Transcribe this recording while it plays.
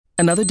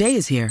Another day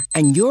is here,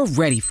 and you're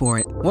ready for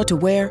it. What to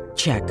wear?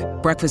 Check.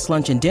 Breakfast,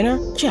 lunch, and dinner?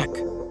 Check.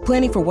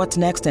 Planning for what's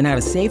next and how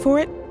to save for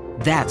it?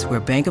 That's where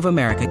Bank of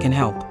America can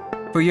help.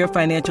 For your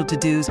financial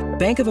to-dos,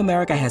 Bank of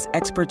America has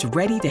experts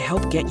ready to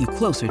help get you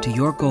closer to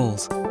your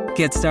goals.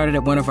 Get started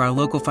at one of our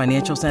local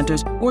financial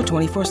centers or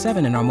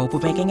 24/7 in our mobile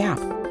banking app.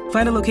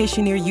 Find a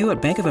location near you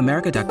at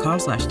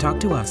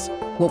bankofamerica.com/talktous.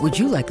 What would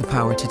you like the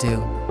power to do?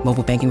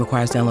 Mobile banking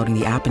requires downloading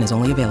the app and is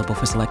only available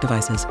for select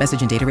devices.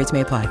 Message and data rates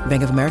may apply.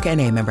 Bank of America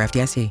N.A., member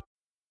FDIC.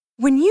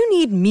 When you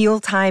need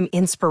mealtime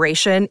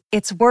inspiration,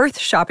 it's worth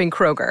shopping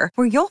Kroger,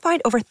 where you'll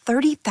find over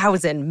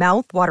 30,000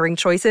 mouth-watering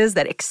choices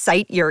that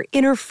excite your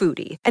inner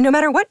foodie. And no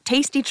matter what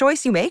tasty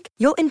choice you make,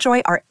 you'll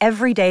enjoy our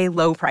everyday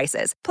low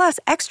prices, plus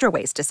extra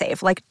ways to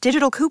save, like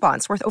digital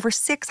coupons worth over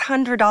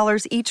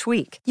 $600 each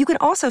week. You can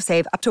also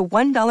save up to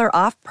 $1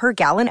 off per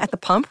gallon at the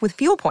pump with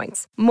fuel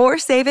points. More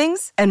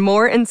savings and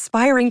more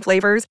inspiring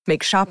flavors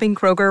make shopping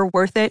Kroger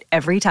worth it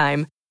every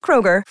time.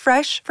 Kroger,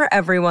 fresh for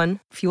everyone.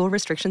 Fuel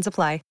restrictions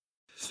apply.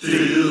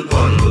 Still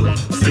Butterbook,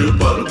 still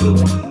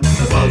Butterbook.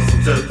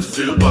 Boston Celtics,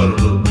 still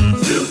Butterbook,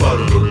 still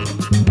Butterbook.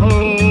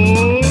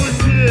 Oh,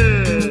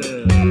 yeah.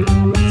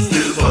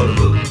 Still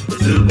Butterbook,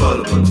 still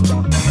Butterbook.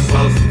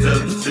 Boston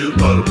Celtics, still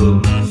Butterbook,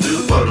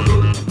 still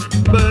Butterbook.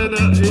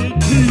 Banner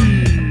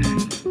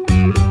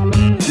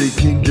 18. J.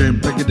 King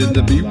Jam, pack it in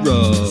the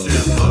B-roll.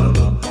 Still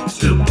Butterbook,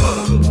 still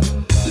Butterbook.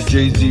 The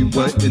Jay-Z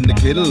White in the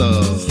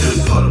catalog. Still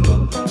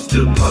Butterbook,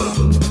 still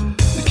Butterbook.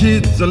 The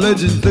kids are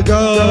legends, the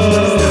gods.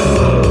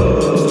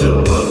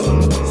 Still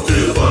Butterbook,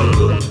 still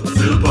Butterbook,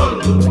 still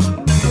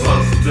Butterbook.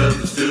 Boston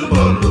Celtics, still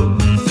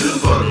Butterbook, still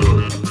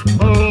Butterbook.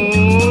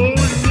 Oh,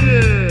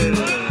 yeah.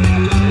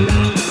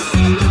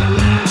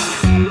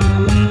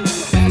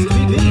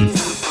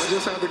 I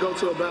just had to go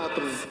to a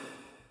bathroom.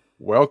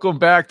 Welcome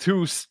back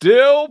to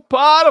Still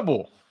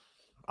Potable.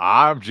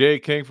 I'm Jay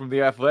King from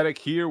The Athletic,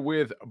 here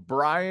with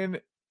Brian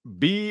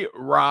B.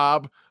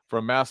 Robb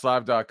from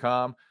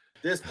MassLive.com.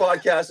 This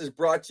podcast is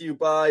brought to you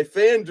by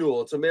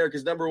FanDuel. It's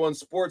America's #1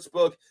 sports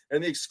book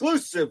and the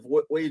exclusive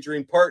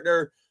wagering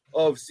partner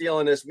of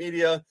CLNS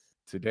Media.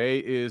 Today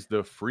is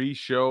the free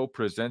show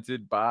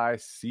presented by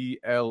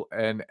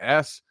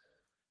CLNS.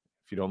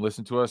 If you don't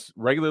listen to us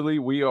regularly,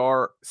 we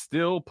are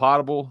Still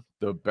Potable,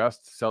 the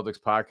best Celtics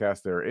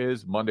podcast there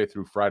is, Monday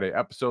through Friday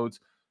episodes.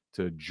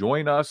 To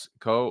join us,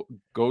 go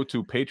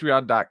to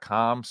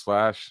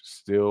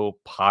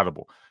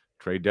patreon.com/stillpotable.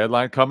 Trade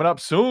deadline coming up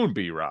soon,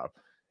 B-Rob.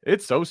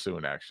 It's so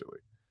soon, actually.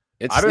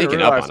 It's I didn't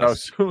sneaking up realize on how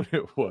us. soon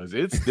it was.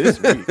 It's this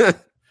week.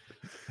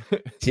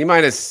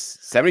 T-minus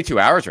 72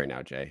 hours right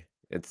now, Jay.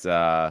 It's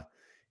there,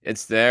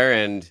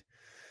 and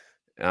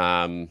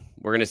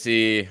we're gonna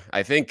see.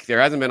 I think there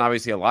hasn't been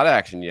obviously a lot of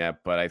action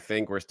yet, but I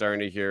think we're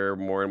starting to hear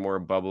more and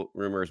more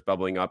rumors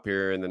bubbling up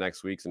here in the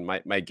next weeks. And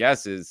my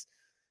guess is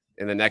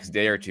in the next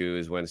day or two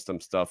is when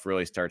some stuff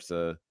really starts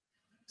to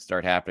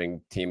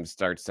happening. Teams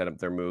start set up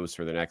their moves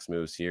for their next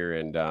moves here,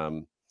 and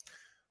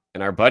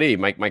our buddy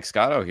Mike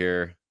Scotto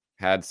here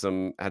had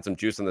some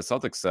juice on the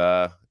Celtics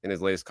in his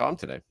latest column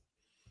today.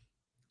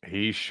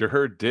 He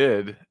sure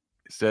did.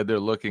 Said they're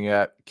looking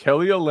at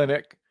Kelly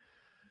Olynyk,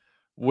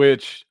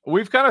 which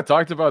we've kind of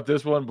talked about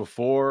this one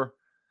before.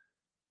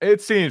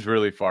 It seems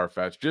really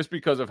far-fetched just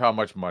because of how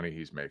much money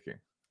he's making.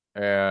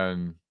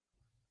 And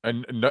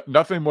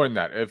nothing more than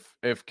that.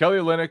 If Kelly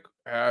Olynyk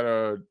had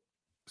a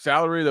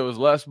salary that was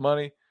less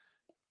money,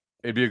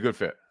 it'd be a good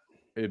fit.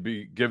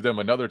 Give them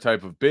another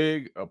type of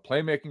big, a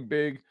playmaking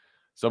big,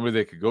 somebody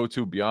they could go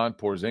to beyond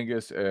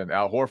Porzingis and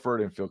Al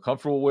Horford and feel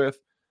comfortable with.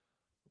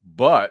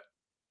 But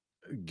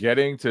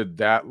getting to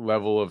that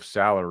level of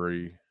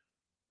salary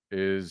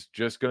is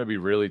just going to be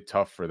really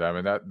tough for them.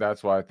 And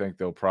that's why I think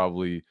they'll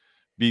probably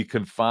be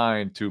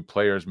confined to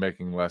players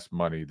making less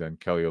money than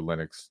Kelly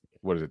Olynyk's,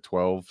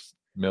 12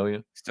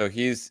 million? So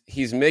he's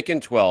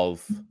making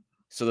 12.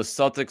 So the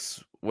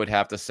Celtics would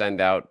have to send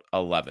out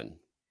 11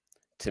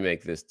 to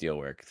make this deal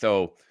work.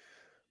 So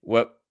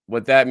what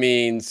that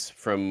means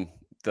from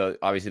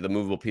obviously the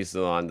movable pieces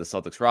on the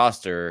Celtics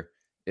roster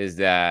is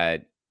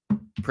that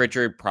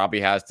Pritchard probably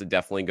has to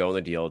definitely go in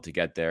the deal to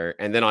get there.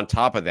 And then on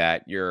top of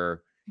that,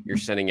 you're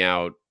sending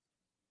out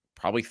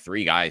probably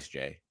 3 guys,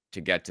 Jay,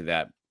 to get to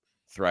that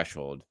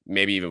threshold,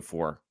 maybe even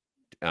 4,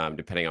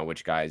 depending on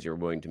which guys you're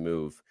willing to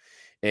move.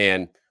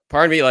 And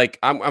part of me, like,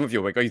 I'm with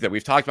you. Like you said,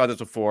 we've talked about this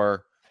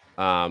before.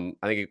 I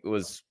think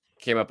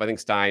came up. I think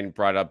Stein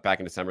brought up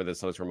back in December that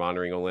Celtics were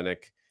monitoring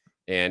Olynyk,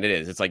 and it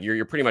is. It's like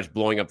you're pretty much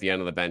blowing up the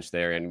end of the bench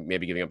there, and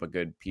maybe giving up a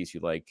good piece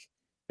you like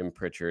in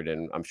Pritchard.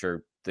 And I'm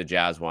sure the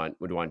Jazz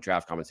would want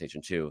draft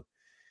compensation too.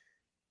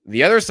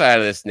 The other side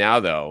of this now,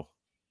 though,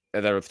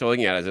 that we're still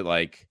looking at is it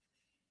like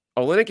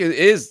Olynyk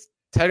is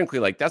technically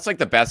like that's like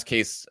the best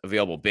case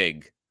available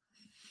big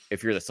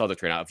if you're the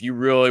Celtics right now. If you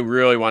really,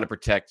 really want to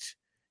protect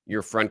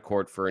your front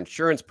court for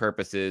insurance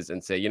purposes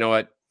and say, you know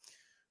what,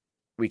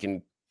 we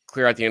can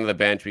clear out the end of the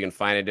bench. We can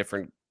find a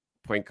different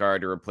point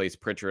guard to replace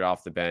Pritchard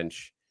off the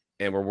bench.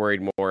 And we're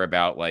worried more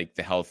about like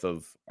the health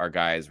of our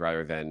guys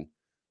rather than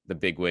the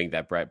big wing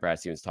that Brad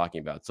Stevens talking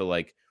about. So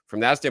like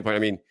from that standpoint, I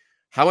mean,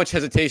 how much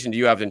hesitation do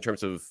you have in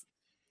terms of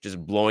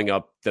just blowing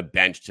up the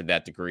bench to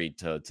that degree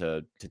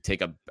to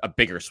take a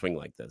bigger swing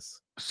like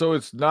this? So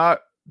it's not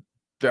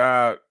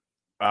that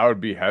I would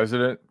be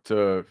hesitant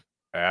to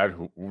add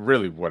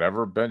really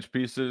whatever bench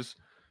pieces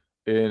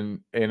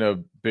in a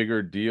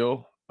bigger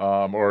deal,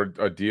 or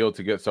a deal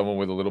to get someone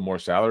with a little more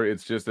salary.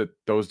 It's just that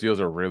those deals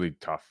are really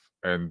tough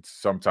and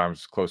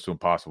sometimes close to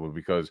impossible,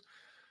 because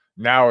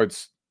now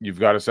you've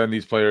got to send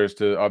these players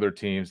to other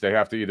teams. They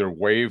have to either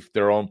waive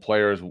their own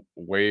players,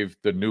 waive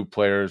the new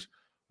players,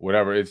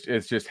 whatever.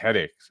 It's just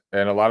headaches.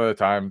 And a lot of the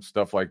time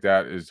stuff like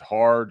that is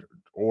hard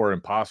or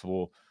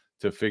impossible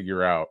to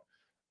figure out.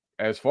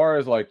 As far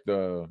as like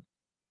and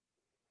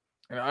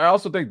I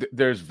also think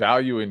there's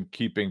value in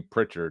keeping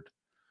Pritchard,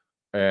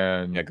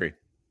 and I agree.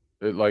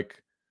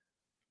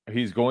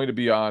 He's going to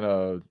be on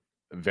a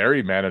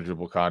very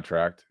manageable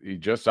contract. He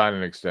just signed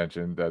an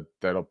extension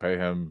that'll pay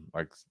him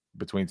like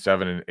between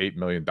 $7 and $8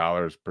 million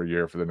per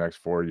year for the next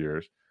 4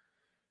 years.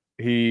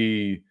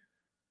 He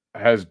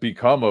has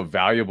become a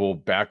valuable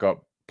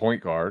backup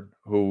point guard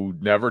who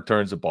never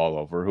turns the ball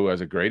over, who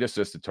has a great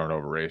assist to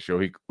turnover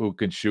ratio, who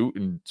can shoot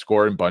and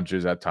score in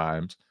bunches at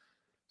times.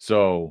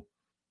 So,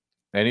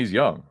 and he's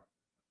young.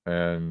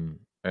 And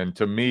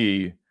to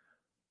me,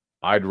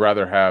 I'd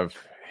rather have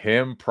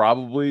him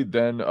probably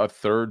than a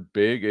third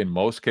big in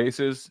most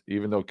cases,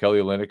 even though Kelly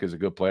Olynyk is a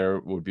good player,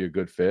 would be a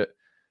good fit.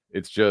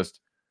 It's just,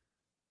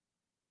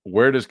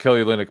 where does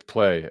Kelly Olynyk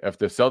play? If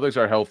the Celtics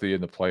are healthy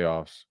in the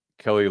playoffs,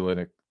 Kelly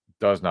Olynyk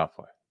does not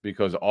play,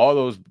 because all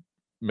those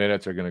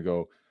minutes are going to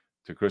go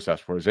to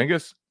Kristaps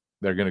Porzingis.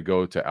 They're going to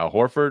go to Al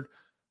Horford.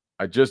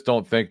 I just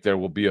don't think there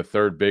will be a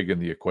third big in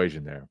the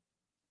equation there.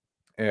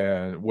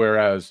 And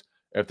whereas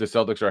if the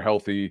Celtics are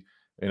healthy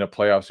in a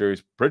playoff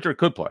series, Pritchard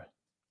could play,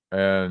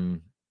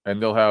 and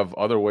they'll have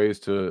other ways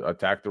to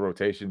attack the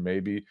rotation,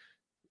 maybe,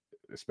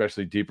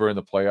 especially deeper in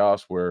the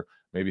playoffs, where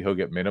maybe he'll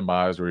get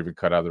minimized or even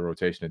cut out of the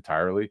rotation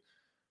entirely.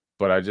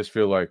 But I just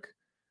feel like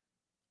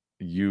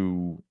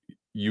you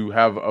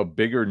have a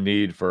bigger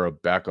need for a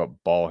backup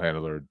ball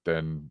handler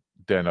than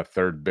a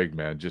third big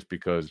man, just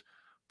because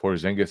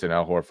Porzingis and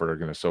Al Horford are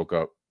going to soak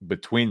up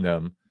between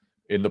them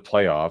in the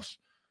playoffs,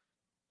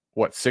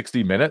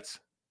 60 minutes?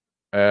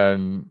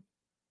 And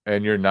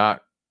you're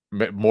not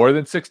more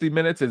than 60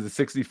 minutes. Is it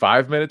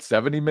 65 minutes,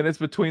 70 minutes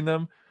between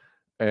them?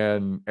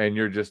 And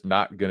you're just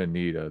not going to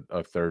need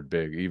a third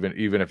big,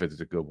 even if it's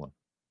a good one.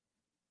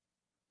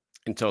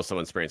 Until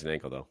someone sprains an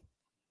ankle, though.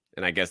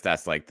 And I guess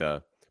that's like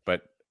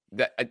but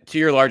that, to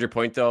your larger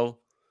point, though,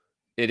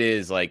 it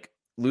is like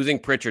losing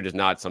Pritchard is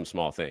not some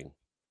small thing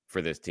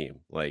for this team.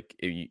 Like,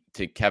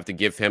 to have to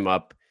give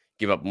up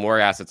more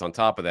assets on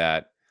top of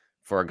that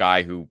for a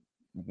guy who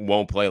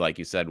won't play, like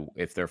you said,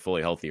 if they're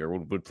fully healthy, or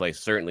would play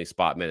certainly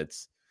spot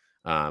minutes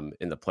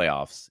in the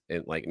playoffs.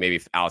 And like, maybe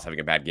if Al's having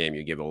a bad game,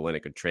 you give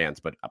Olynyk a chance.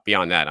 But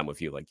beyond that, I'm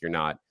with you. Like,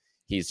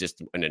 he's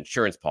just an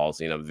insurance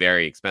policy, and a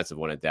very expensive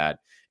one at that,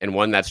 and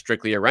one that's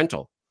strictly a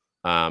rental.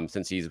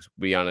 Since he's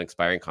beyond an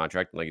expiring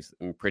contract, like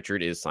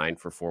Pritchard is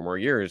signed for 4 more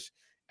years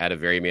at a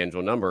very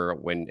manageable number.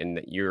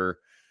 And your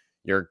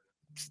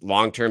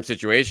long-term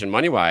situation,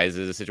 money-wise,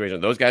 is a situation.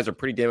 Those guys are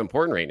pretty damn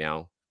important right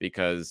now,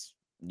 because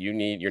you're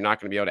not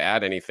going to be able to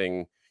add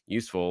anything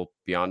useful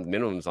beyond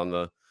minimums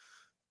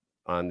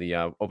on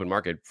the open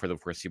market for the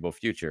foreseeable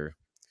future.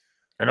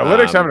 And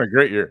Olynyk's having a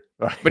great year,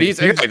 but he's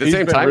at the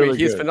same time, really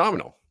he's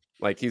phenomenal.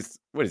 Like,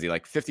 what is he,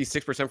 like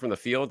 56% from the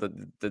field?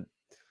 The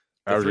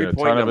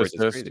 3-point numbers is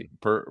crazy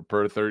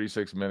per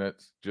 36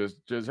 minutes.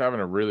 Just having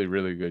a really,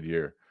 really good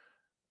year.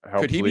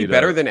 Could he be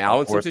better than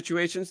Al in some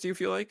situations? Do you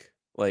feel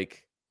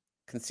like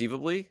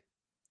conceively?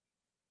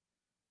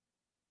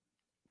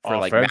 For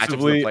like matchups in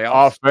the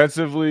playoffs?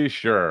 Offensively,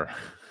 sure.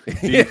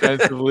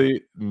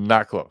 Defensively,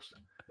 not close.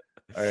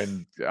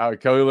 And Kelly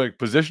Olynyk,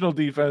 positional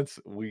defense,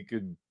 we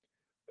could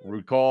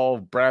recall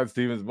Brad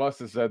Stevens must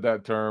have said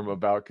that term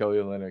about Kelly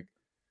Olynyk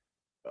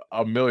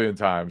a million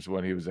times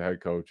when he was the head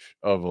coach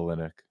of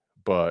Olynyk.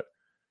 But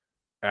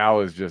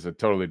Al is just a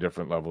totally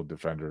different level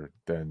defender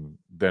than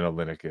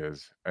Olynyk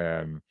is.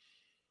 And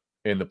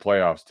in the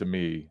playoffs, to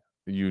me,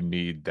 you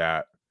need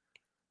that.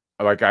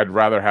 Like, I'd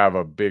rather have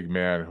a big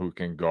man who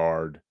can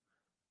guard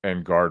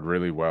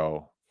really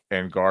well,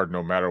 and guard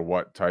no matter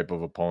what type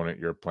of opponent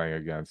you're playing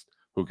against,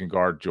 who can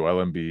guard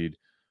Joel Embiid,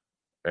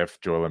 if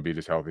Joel Embiid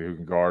is healthy, who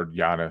can guard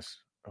Giannis,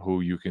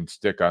 who you can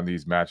stick on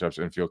these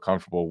matchups and feel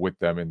comfortable with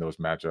them in those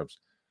matchups.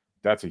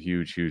 That's a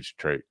huge, huge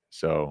trait.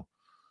 So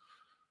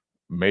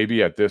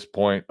maybe at this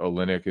point,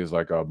 Olynyk is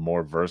like a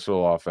more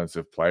versatile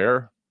offensive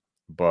player,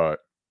 but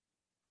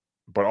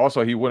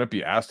also he wouldn't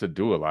be asked to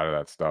do a lot of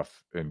that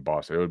stuff in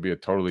Boston. It would be a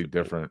totally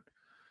different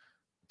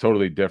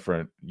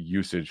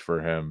usage for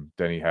him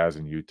than he has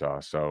in Utah.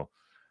 So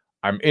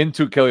I'm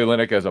into Kelly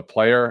Olynyk as a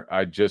player.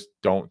 I just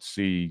don't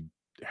see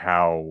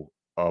how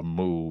a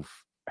move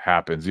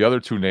happens. The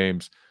other 2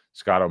 names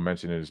Scotto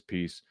mentioned in his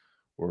piece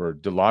were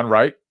DeLon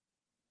Wright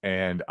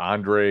and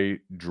Andre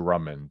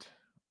Drummond.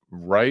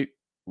 Wright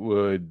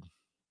would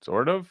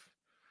sort of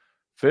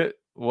fit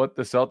what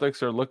the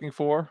Celtics are looking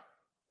for,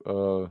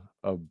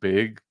 a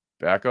big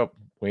backup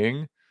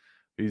wing.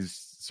 He's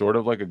sort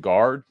of like a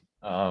guard,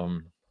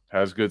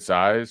 has good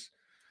size,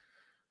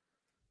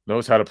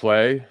 knows how to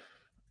play.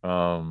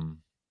 Would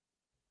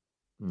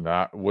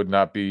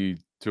not be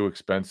too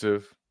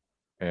expensive.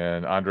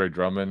 And Andre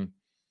Drummond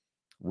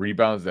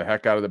rebounds the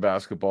heck out of the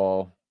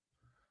basketball.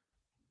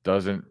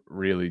 Doesn't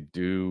really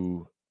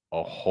do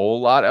a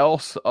whole lot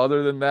else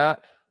other than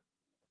that.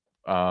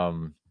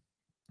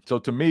 So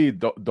to me,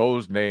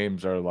 those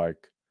names are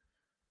like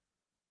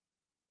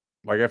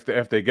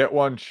if they get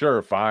one,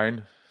 sure,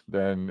 fine.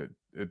 Then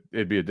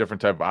it'd be a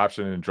different type of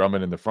option in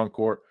Drummond in the front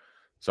court,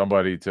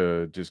 somebody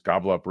to just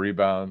gobble up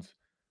rebounds,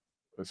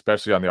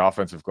 especially on the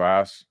offensive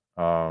glass.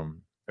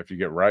 If you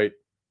get right,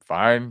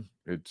 fine.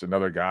 It's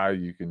another guy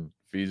you can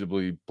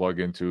feasibly plug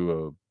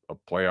into a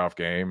playoff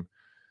game.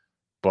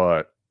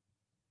 But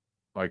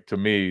like, to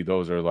me,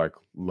 those are like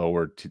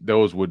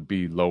those would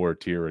be lower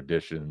tier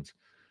additions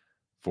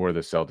for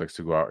the Celtics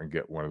to go out and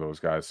get one of those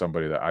guys,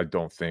 somebody that I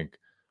don't think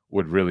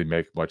would really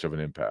make much of an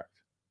impact.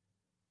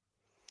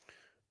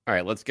 All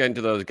right, let's get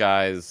into those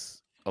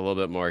guys a little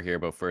bit more here.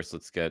 But first,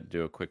 let's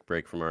do a quick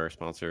break from our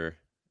sponsor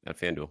at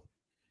FanDuel.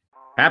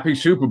 Happy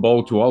Super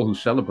Bowl to all who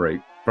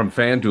celebrate from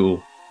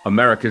FanDuel,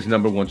 America's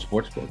 #1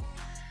 sportsbook.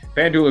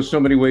 FanDuel has so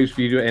many ways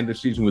for you to end the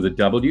season with a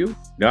W.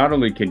 Not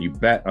only can you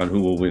bet on who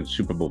will win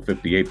Super Bowl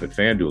 58, but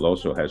FanDuel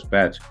also has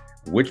bets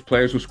which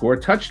players will score a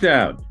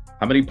touchdown,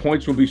 how many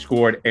points will be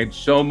scored, and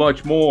so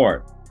much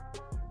more.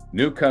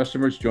 New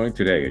customers join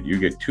today and you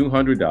get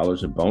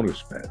 $200 in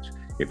bonus bets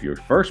if your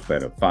first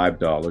bet of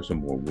 $5 or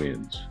more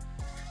wins.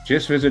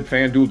 Just visit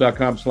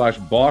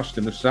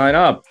FanDuel.com/Boston to sign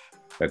up.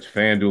 That's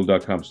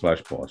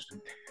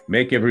FanDuel.com/Boston.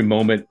 Make every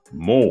moment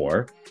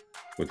more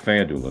with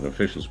FanDuel, an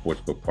official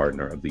sportsbook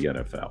partner of the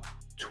NFL.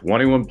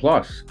 21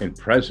 plus and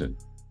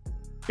present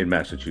in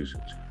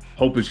Massachusetts.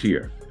 Hope is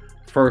here.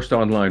 First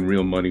online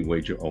real money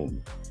wager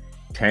only.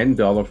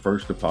 $10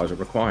 first deposit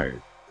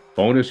required.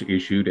 Bonus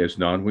issued as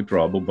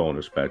non-withdrawable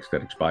bonus bets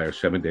that expire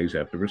 7 days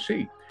after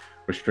receipt.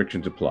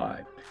 Restrictions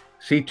apply.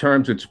 See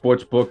terms at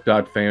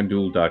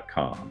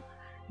sportsbook.fanduel.com.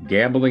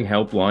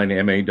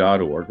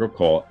 GamblingHelplineMA.org or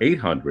call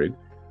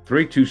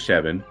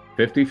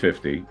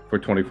 800-327-5050 for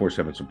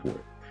 24/7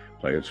 support.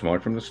 Play it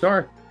smart from the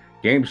start.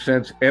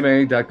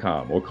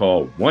 GameSenseMA.com or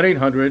call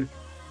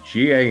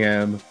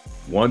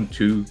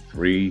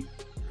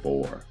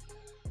 1-800-GAM-1234.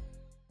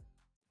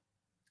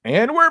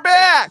 And we're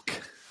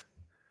back.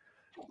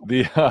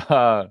 The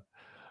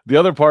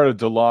other part of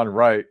DeLon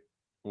Wright,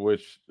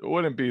 which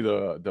wouldn't be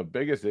the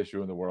biggest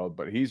issue in the world,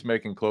 but he's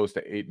making close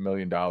to $8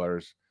 million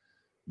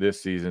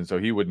this season, so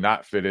he would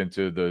not fit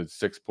into the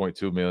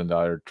 $6.2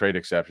 million trade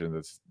exception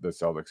that the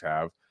Celtics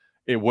have.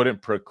 It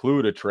wouldn't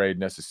preclude a trade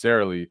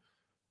necessarily,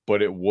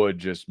 but it would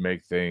just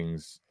make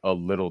things a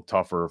little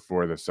tougher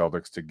for the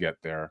Celtics to get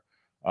there.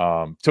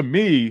 To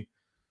me,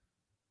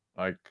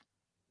 like,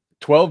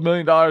 $12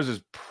 million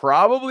is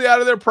probably out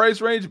of their price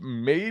range.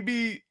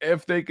 Maybe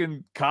if they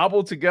can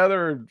cobble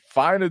together and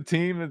find a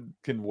team that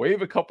can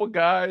waive a couple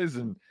guys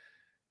and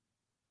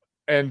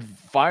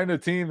find a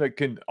team that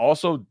can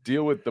also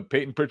deal with the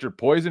Peyton Pritchard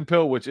poison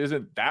pill, which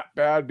isn't that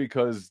bad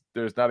because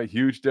there's not a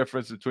huge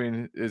difference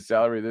between his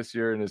salary this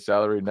year and his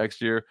salary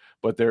next year,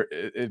 but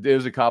it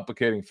is a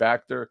complicating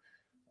factor.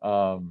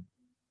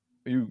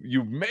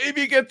 You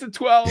maybe get to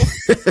 12,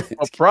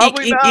 but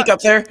probably not.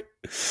 Up there.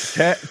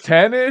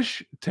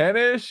 10-ish,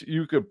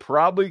 you could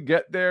probably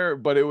get there,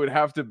 but it would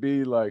have to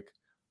be like,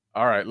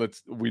 all right,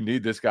 we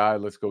need this guy,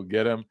 let's go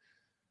get him.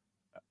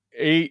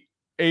 8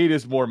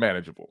 is more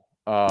manageable.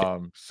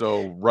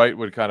 So Wright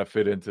would kind of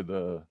fit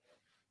into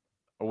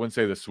I wouldn't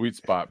say the sweet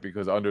spot,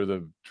 because under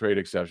the trade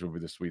exception would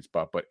be the sweet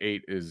spot, but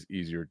 8 is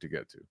easier to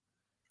get to.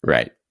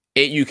 Right.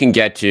 8 you can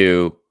get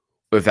to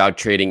without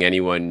trading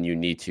anyone you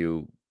need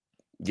to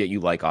get you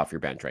like off your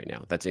bench right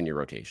now. That's in your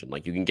rotation.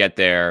 Like, you can get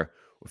there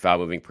without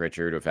moving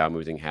Pritchard, without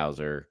moving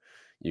Hauser.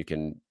 You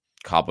can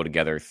cobble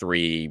together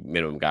 3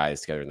 minimum guys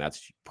together, and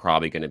that's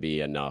probably going to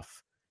be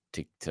enough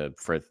to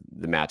for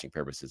the matching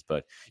purposes.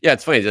 But yeah,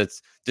 it's funny.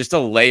 It's just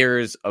the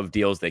layers of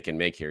deals they can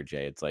make here,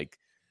 Jay. It's like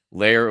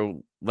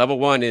level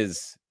 1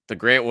 is the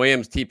Grant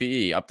Williams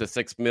TPE up to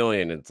 $6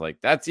 million. It's like,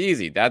 that's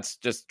easy. That's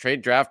just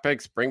trade draft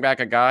picks, bring back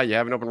a guy. You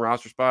have an open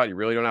roster spot. You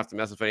really don't have to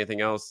mess with anything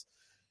else.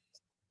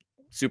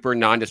 Super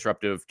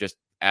non-disruptive, just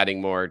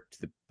adding more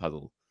to the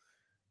puzzle.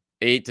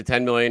 8 to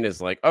 10 million is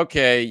like,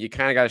 okay, you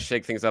kind of got to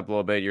shake things up a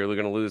little bit. You're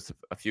going to lose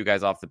a few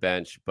guys off the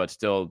bench, but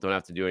still don't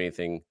have to do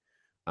anything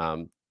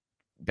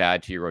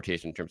bad to your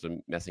rotation in terms of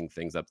messing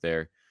things up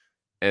there.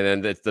 And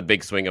then it's the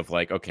big swing of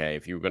like, okay,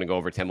 if you're going to go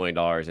over $10 million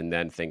and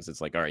then things,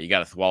 it's like, all right, you got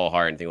to swallow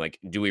hard and think like,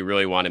 do we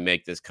really want to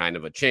make this kind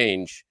of a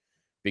change?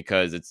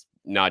 Because it's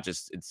not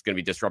just, it's going to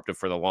be disruptive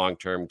for the long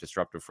term,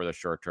 disruptive for the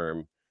short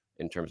term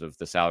in terms of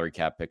the salary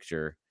cap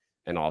picture,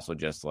 and also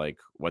just like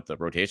what the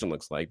rotation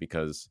looks like.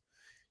 Because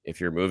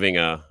if you're moving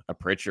a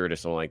Pritchard or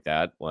something like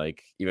that,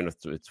 like even if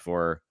it's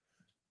for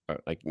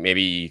like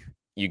maybe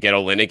you get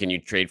Olynyk and you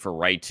trade for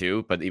Wright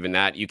too, but even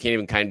that you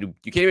can't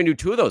even do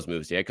 2 of those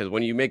moves yet, because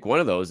when you make one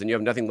of those, then you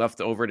have nothing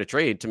left over to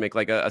trade to make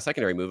like a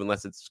secondary move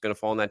unless it's going to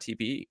fall in that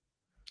TPE.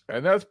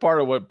 And that's part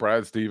of what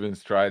Brad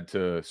Stevens tried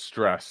to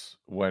stress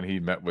when he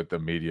met with the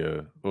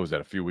media. What was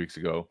that, a few weeks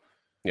ago?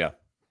 Yeah.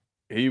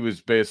 He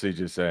was basically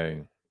just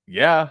saying,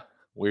 yeah,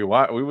 we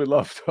would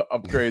love to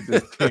upgrade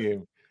this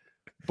team,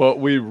 but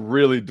we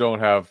really don't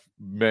have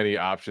many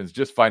options,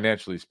 just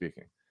financially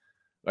speaking.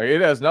 Like,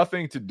 it has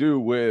nothing to do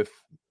with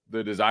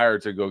the desire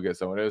to go get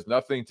someone. It has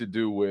nothing to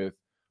do with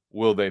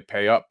will they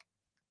pay up,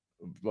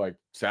 like,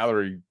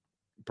 salary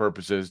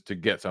purposes to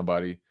get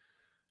somebody.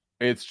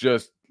 It's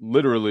just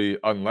literally,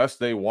 unless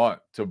they want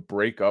to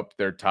break up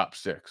their top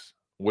six,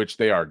 which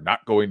they are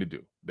not going to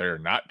do. They're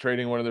not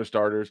trading one of their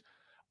starters.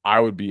 I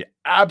would be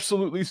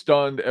absolutely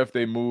stunned if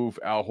they move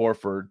Al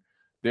Horford.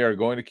 They are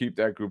going to keep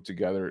that group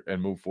together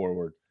and move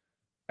forward.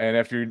 And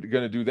if you're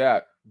going to do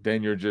that,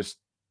 then you're just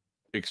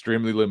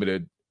extremely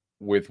limited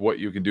with what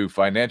you can do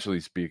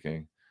financially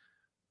speaking,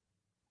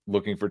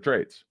 looking for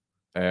trades.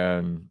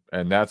 And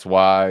that's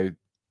why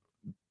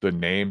the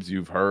names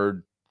you've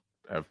heard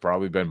have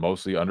probably been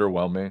mostly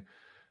underwhelming.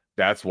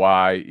 That's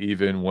why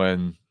even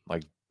when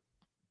like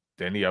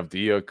Denny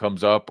Avdia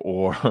comes up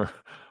or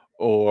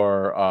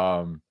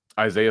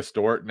Isaiah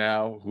Stewart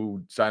now,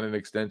 who signed an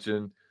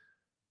extension,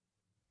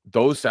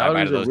 those Bye-bye to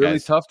salaries are those really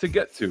guys. tough to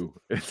get to.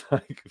 It's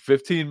like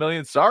 15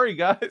 million. Sorry,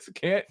 guys,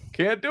 can't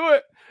do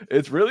it.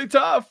 It's really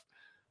tough.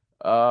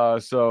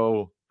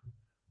 So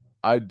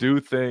I do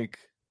think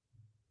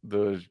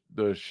the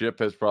ship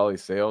has probably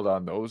sailed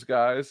on those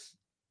guys,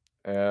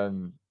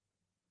 and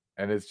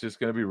it's just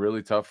going to be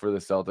really tough for the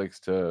Celtics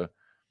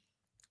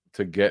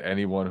to get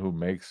anyone who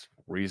makes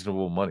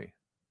reasonable money.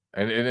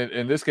 And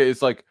in this case,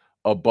 it's like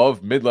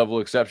above mid-level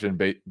exception,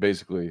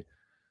 basically.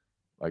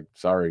 Like,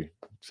 sorry,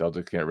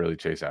 Celtics can't really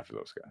chase after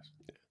those guys.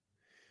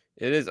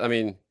 It is. I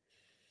mean,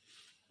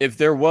 if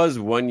there was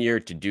 1 year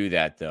to do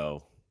that,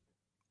 though,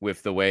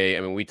 with the way, I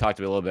mean, we talked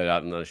a little bit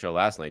out on the show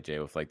last night, Jay,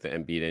 with like the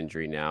Embiid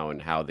injury now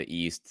and how the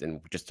East and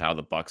just how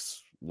the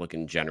Bucks look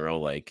in general,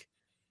 like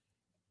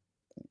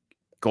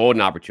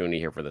golden opportunity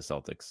here for the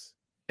Celtics.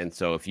 And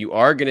so if you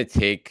are going to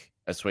take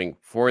a swing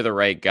for the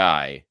right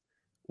guy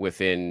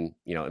within,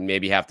 and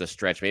maybe have to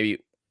stretch, maybe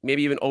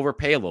even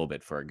overpay a little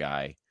bit for a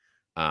guy,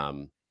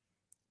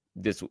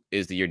 this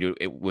is the year to do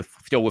it with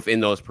still within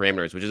those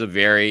parameters, which is a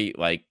very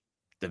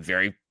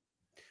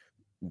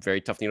very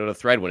tough needle to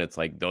thread when it's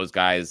like those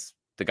guys,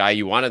 the guy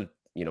you want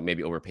to,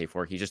 maybe overpay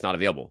for, he's just not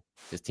available.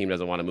 His team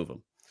doesn't want to move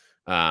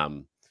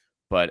him.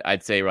 But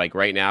I'd say like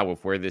right now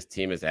with where this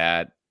team is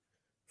at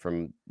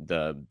from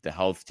the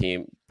health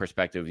team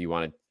perspective, you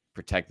want to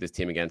protect this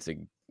team against,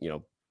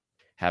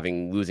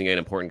 losing an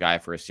important guy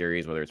for a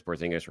series, whether it's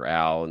Porzingis or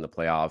Al in the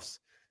playoffs,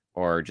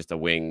 or just a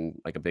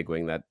wing, like a big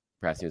wing that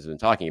Preston has been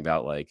talking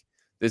about. Like,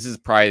 this is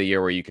probably the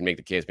year where you can make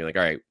the case being like,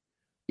 all right,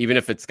 even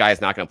if it's guy's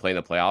not going to play in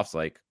the playoffs,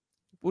 like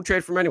we'll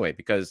trade for him anyway,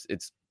 because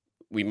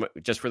we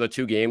just for the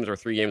 2 games or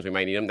 3 games we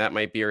might need him. That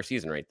might be our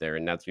season right there.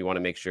 And we want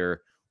to make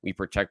sure we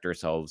protect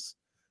ourselves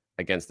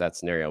against that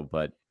scenario.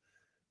 But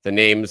the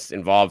names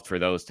involved for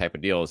those type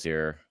of deals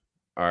here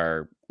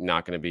are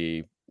not going to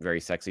be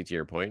very sexy, to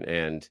your point.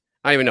 And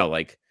I don't even know,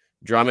 like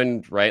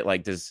Drummond, right?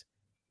 Like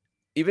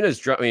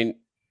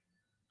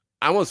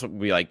I almost would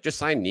be like, just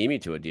sign Nemi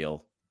to a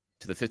deal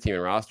to the 15-man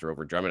roster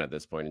over Drummond at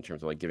this point in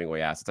terms of like giving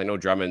away assets. I know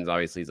Drummond's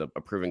obviously is a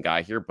proven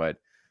guy here, but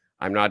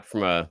I'm not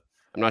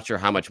sure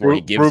how much more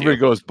he gives proven you.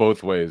 Goes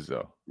both ways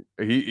though.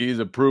 He's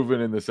a proven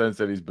in the sense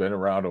that he's been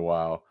around a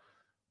while.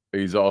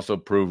 He's also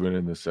proven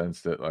in the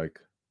sense that like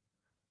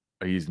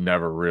he's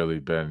never really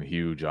been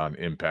huge on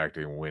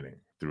impacting winning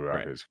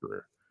throughout his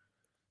career.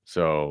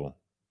 So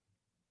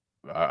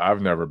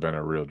I've never been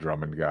a real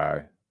Drummond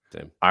guy.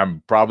 Same.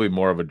 I'm probably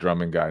more of a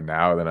Drummond guy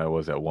now than I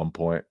was at one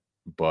point,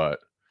 but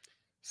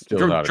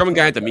still not Drummond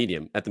guy at the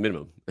medium, at the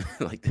minimum.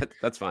 Like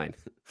that's fine.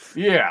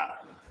 Yeah.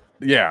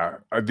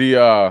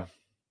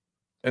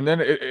 And then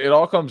it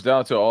all comes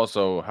down to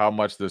also how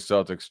much the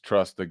Celtics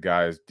trust the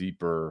guys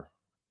deeper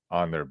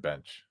on their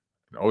bench.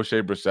 And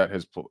O'Shea Brissett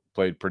has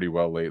played pretty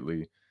well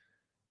lately.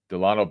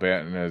 Delano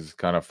Banton has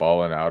kind of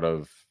fallen out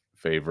of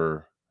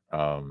favor.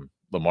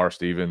 Lamar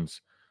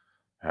Stevens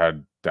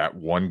had that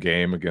one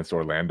game against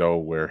Orlando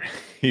where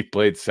he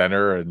played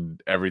center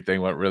and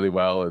everything went really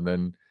well, and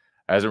then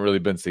hasn't really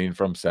been seen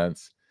from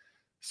since.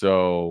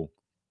 So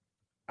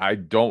I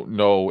don't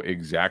know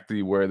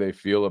exactly where they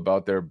feel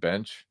about their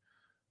bench,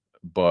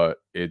 but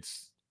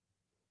it's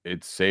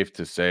safe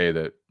to say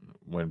that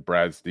when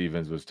Brad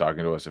Stevens was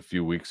talking to us a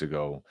few weeks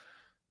ago,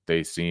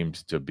 they seemed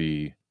to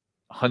be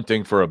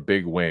hunting for a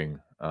big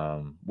wing,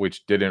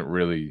 which didn't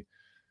really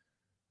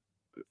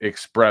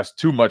express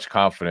too much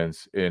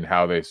confidence in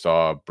how they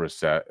saw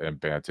Brissett and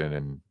Banton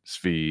and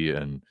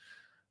Svi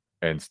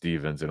and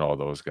Stevens and all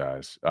those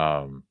guys.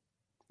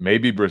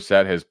 Maybe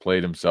Brissett has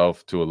played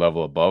himself to a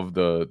level above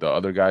the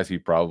other guys he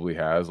probably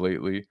has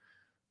lately,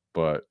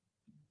 but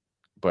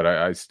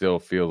I still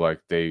feel like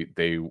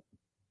they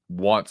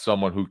want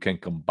someone who can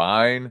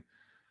combine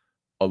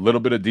a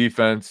little bit of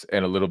defense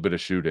and a little bit of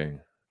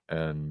shooting,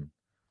 and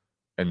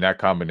that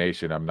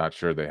combination I'm not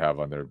sure they have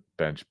on their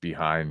bench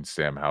behind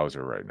Sam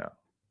Hauser right now.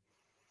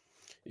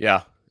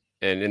 Yeah.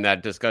 And in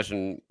that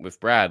discussion with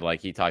Brad,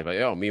 like he talked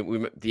about,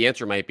 the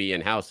answer might be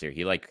in house here.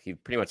 He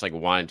pretty much like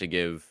wanted to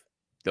give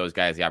those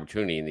guys the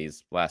opportunity in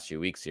these last few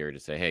weeks here to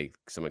say, hey,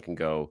 someone can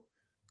go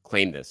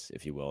claim this,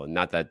 if you will. And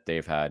not that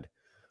they've had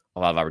a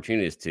lot of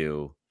opportunities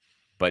to,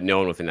 but no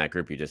one within that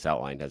group you just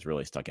outlined has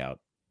really stuck out.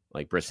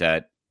 Like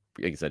Brissett,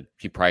 like I said,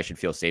 he probably should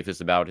feel safest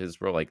about his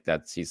role. Like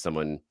he's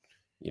someone,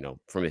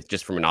 from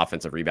an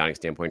offensive rebounding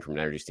standpoint, from an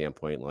energy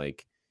standpoint,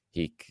 like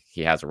he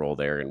has a role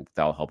there, and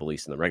that'll help at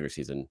least in the regular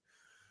season.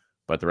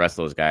 But the rest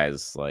of those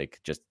guys, like,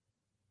 just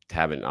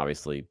haven't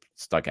obviously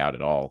stuck out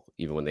at all,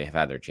 even when they have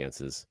had their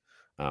chances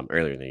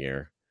earlier in the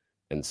year.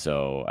 And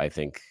so I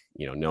think,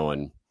 no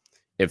one,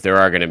 if there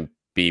are going to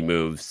be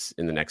moves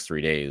in the next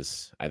 3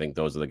 days, I think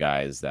those are the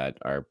guys that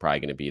are probably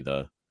going to be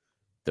the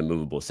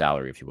movable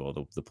salary, if you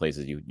will, the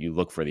places you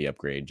look for the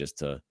upgrade, just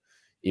to,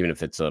 even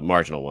if it's a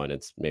marginal one,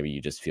 it's maybe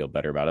you just feel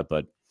better about it.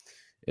 But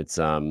it's,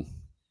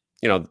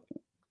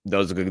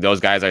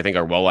 those guys I think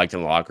are well liked in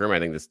the locker room. I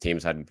think this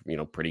team's had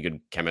pretty good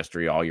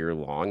chemistry all year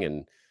long,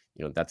 and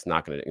that's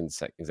not going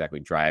to exactly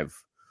drive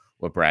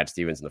what Brad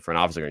Stevens and the front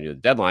office are going to do at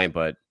the deadline.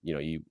 But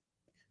you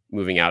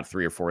moving out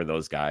 3 or 4 of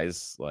those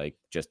guys, like,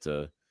 just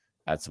to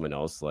add someone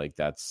else, like,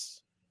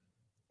 that's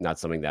not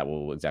something that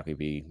will exactly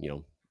be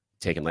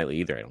taken lightly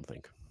either, I don't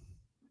think.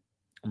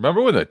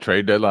 Remember when the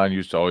trade deadline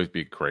used to always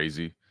be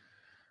crazy?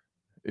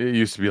 It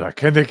used to be like,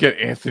 can they get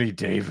Anthony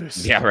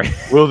Davis? Yeah, right.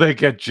 Will they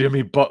get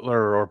Jimmy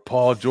Butler or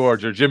Paul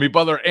George, or Jimmy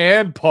Butler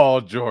and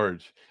Paul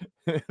George?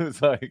 It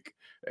was like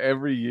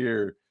every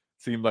year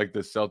seemed like the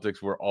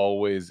Celtics were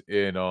always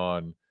in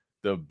on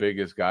the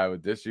biggest guy.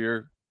 With this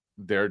year,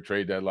 their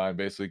trade deadline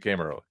basically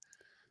came early.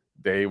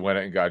 They went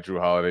and got Drew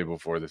Holiday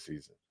before the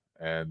season,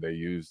 and they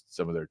used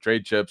some of their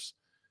trade chips.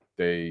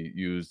 They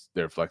used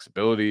their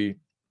flexibility,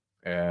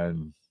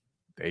 and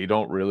they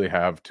don't really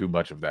have too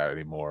much of that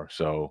anymore.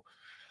 So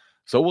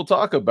we'll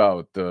talk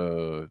about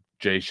the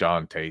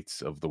Jayshawn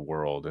Tates of the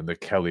world, and the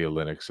Kelly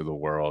Olynyk's of the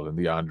world, and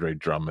the Andre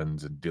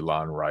Drummonds and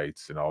Delon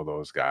Wrights and all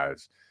those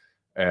guys.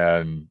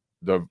 And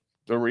the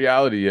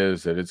reality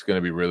is that it's going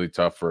to be really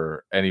tough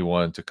for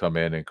anyone to come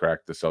in and crack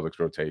the Celtics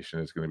rotation.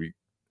 It's going to be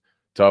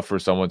tough for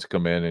someone to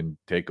come in and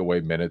take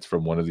away minutes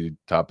from one of the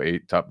top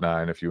 8, top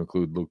 9, if you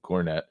include Luke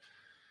Cornett.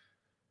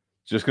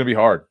 It's just going to be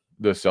hard.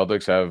 The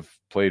Celtics have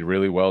played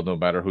really well no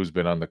matter who's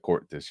been on the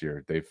court this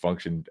year. They've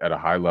functioned at a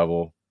high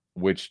level,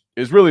 which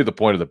is really the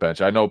point of the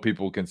bench. I know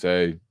people can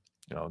say,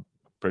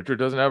 Pritchard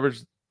doesn't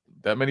average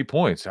that many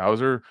points.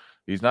 Hauser,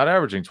 he's not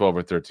averaging 12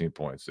 or 13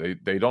 points.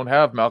 They don't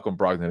have Malcolm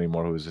Brogdon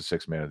anymore, who is the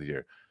 6th man of the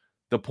year.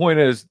 The point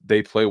is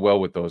they play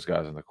well with those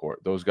guys on the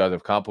court. Those guys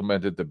have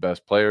complemented the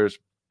best players.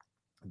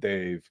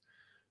 They've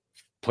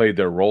played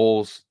their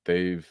roles.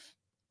 They've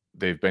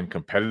been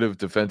competitive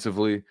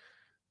defensively.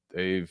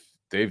 They've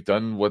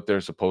done what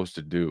they're supposed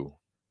to do.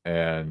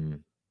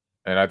 And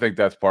I think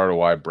that's part of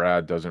why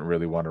Brad doesn't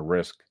really want to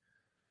risk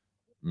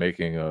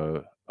making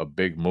a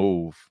big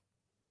move,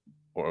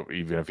 or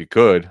even if he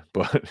could,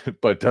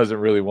 but doesn't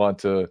really want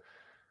to.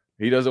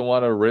 He doesn't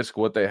want to risk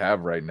what they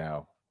have right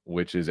now,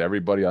 which is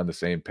everybody on the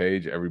same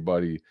page,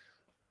 everybody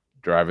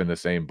driving the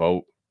same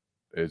boat.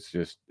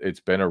 It's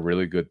been a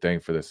really good thing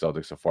for the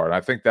Celtics so far. And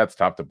I think that's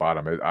top to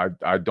bottom.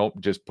 I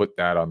don't just put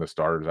that on the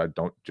starters. I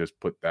don't just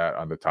put that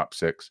on the top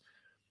 6.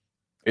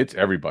 It's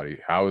everybody.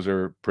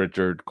 Hauser,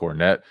 Pritchard,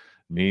 Cornett,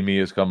 Nemi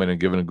is coming and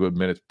giving a good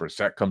minutes.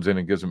 Brissett comes in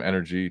and gives them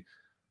energy.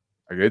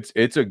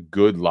 It's a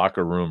good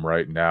locker room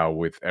right now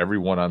with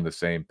everyone on the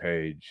same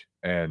page.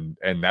 And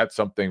that's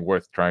something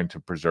worth trying to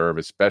preserve,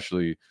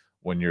 especially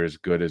when you're as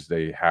good as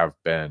they have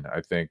been.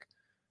 I think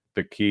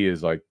the key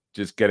is like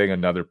just getting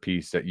another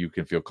piece that you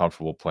can feel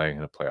comfortable playing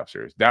in a playoff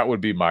series. That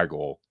would be my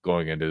goal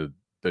going into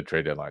the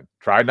trade deadline.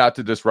 Try not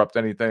to disrupt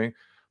anything,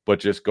 but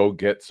just go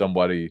get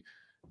somebody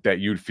that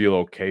you'd feel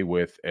okay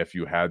with if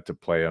you had to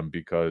play them,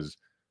 because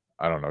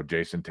I don't know,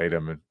 Jason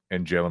Tatum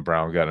and Jaylen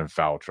Brown got in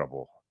foul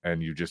trouble,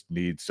 and you just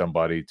need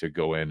somebody to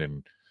go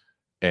in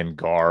and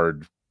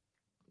guard,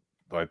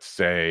 let's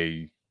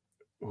say,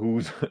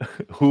 who's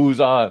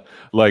on,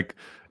 like,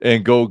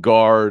 and go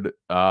guard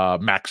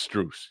Max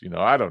Strus.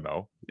 I don't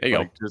know. There you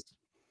go.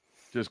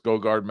 Just go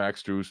guard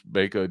Max Strus,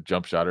 make a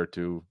jump shot or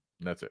two,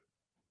 and that's it.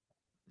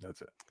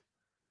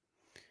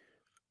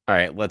 All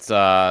right, let's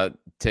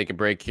take a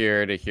break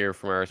here to hear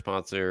from our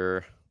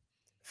sponsor,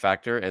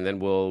 Factor, and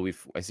then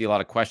I see a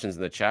lot of questions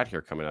in the chat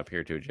here coming up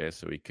here too, Jay,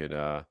 so we could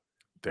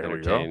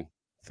entertain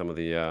some of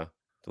the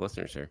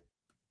listeners here.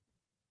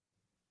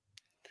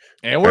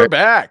 And we're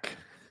back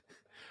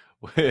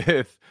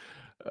with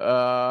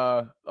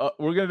we're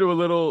gonna do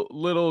a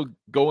little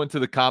go into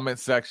the comment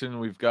section.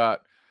 We've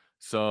got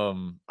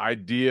some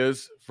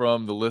ideas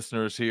from the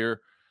listeners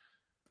here.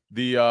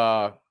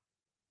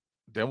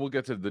 Then we'll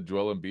get to the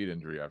Joel Embiid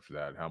injury after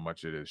that, how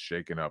much it is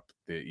shaking up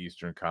the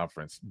Eastern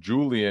Conference.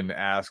 Julian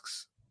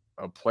asks,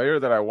 says a player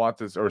that I want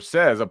the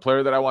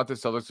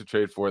Celtics to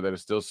trade for that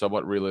is still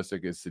somewhat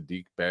realistic is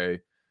Sadiq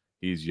Bey.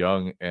 He's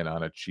young and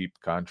on a cheap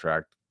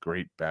contract.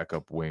 Great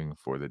backup wing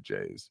for the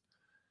Jays.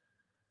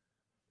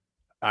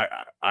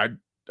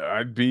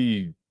 I'd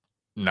be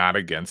not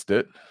against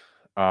it.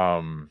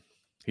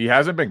 He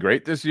hasn't been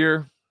great this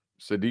year.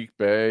 Sadiq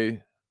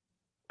Bey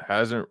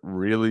hasn't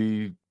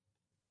really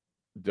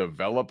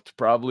developed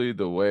probably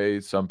the way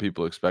some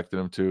people expected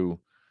him to.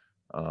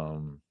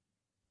 I'm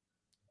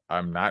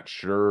not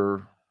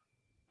sure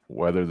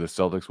whether the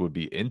Celtics would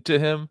be into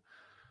him,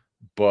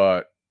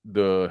 but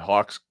the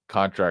Hawks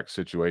contract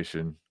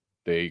situation,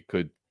 they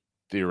could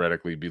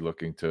theoretically be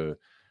looking to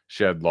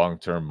shed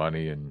long-term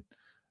money,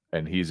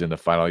 and he's in the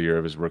final year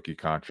of his rookie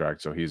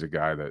contract, so he's a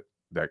guy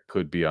that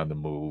could be on the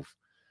move.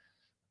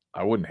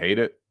 I wouldn't hate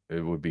it.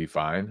 It would be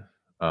fine.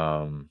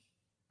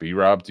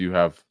 B-Rob, do you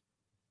have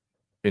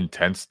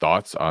intense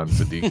thoughts on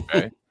Sadiq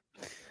Bey?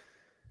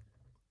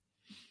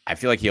 I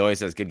feel like he always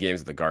has good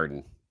games at the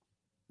Garden.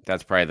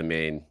 That's probably the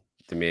main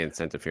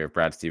incentive here. If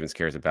Brad Stevens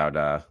cares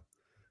about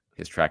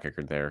his track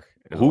record there.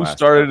 Who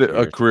started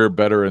a career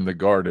better in the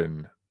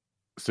Garden,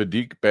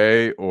 Sadiq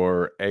Bey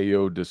or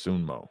Ayo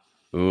Dosunmu?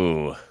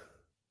 Ooh,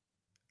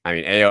 I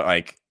mean, Ayo,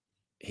 like,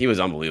 he was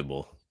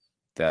unbelievable.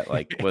 That,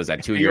 like, was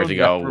that 2 years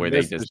ago where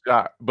they just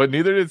shot, but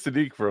neither did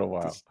Sadiq for a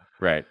while.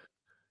 Right.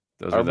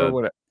 I remember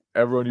when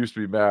everyone used to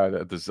be mad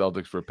at the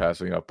Celtics for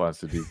passing up on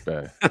Sadiq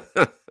Bey.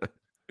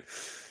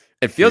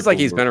 It feels like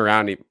he's been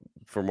around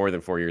for more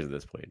than 4 years at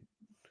this point.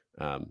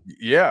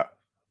 Yeah.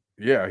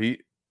 He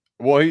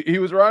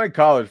was around in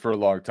college for a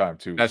long time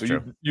too. That's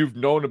true. You've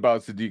known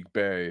about Sadiq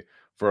Bey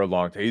for a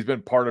long time. He's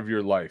been part of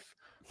your life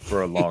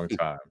for a long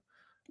time,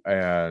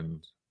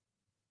 and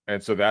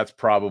so that's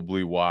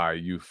probably why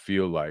you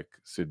feel like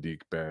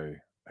Sadiq Bey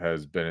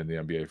has been in the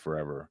NBA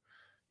forever.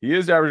 He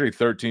is averaging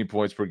 13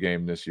 points per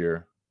game this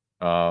year,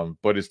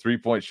 but his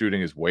 3-point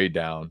shooting is way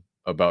down,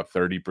 about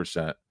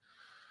 30%.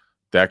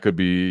 That could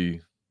be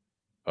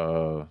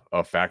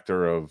a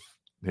factor of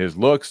his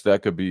looks.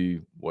 That could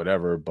be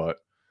whatever. But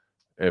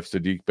if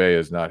Sadiq Bey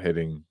is not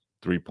hitting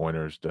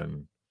 3-pointers,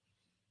 then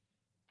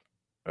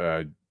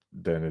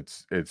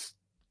it's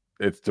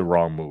the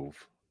wrong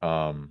move.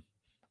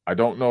 I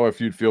don't know if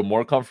you'd feel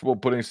more comfortable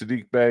putting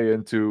Sadiq Bey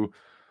into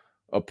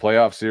a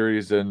playoff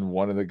series than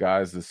one of the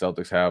guys the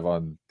Celtics have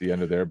on the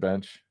end of their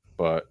bench,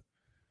 but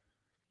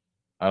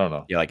I don't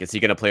know. Yeah, like, is he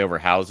going to play over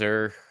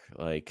Hauser?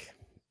 Like,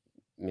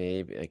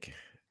 maybe, like,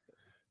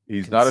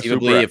 he's not a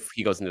super if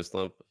he goes into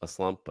a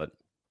slump, but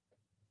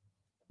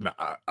no,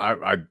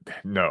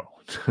 no.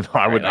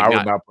 I would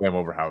not play him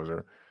over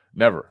Hauser.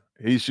 Never.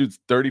 He shoots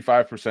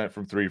 35%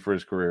 from three for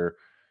his career,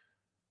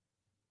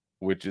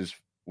 which is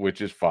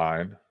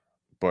fine,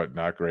 but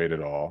not great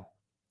at all.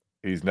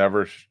 He's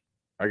never.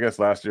 I guess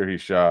last year he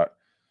shot,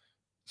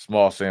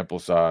 small sample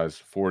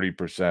size,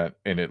 40%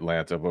 in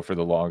Atlanta, but for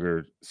the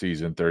longer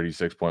season,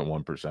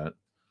 36.1%.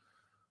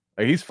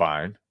 He's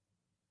fine.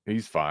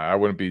 He's fine. I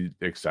wouldn't be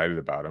excited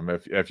about him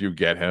if you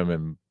get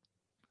him,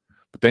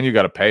 but then you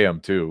got to pay him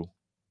too.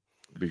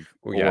 I'd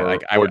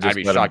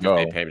be shocked if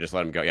they pay him. Just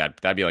let him go. Yeah,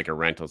 that'd be like a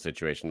rental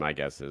situation. My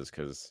guess is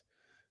because,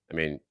 I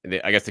mean,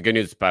 I guess the good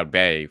news about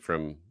Bey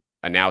from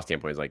a now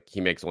standpoint is, like, he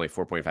makes only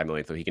 $4.5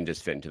 million, so he can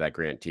just fit into that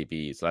Grant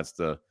TP. So that's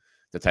the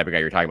type of guy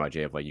you're talking about,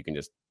 Jay. Of, like, you can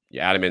just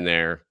add him in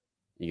there,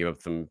 you give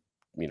up some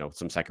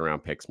second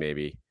round picks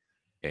maybe,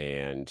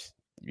 and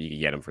you can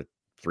get him for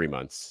 3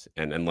 months.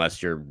 And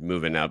unless you're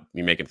moving up,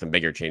 you're making some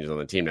bigger changes on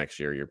the team next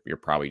year, you're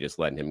probably just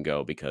letting him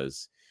go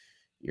because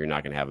you're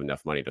not going to have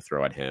enough money to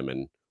throw at him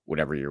and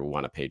whatever you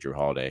want to pay Drew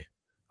Holiday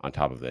on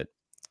top of it.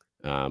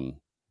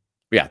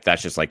 Yeah,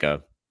 that's just like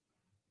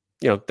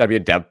that'd be a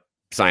depth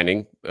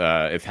signing.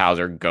 If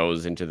Hauser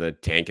goes into the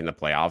tank in the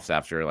playoffs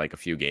after like a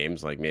few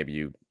games, like maybe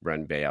you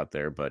run Bey out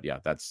there. But yeah,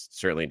 that's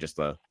certainly just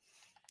an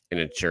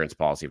insurance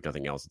policy, if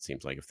nothing else. It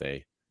seems like if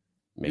they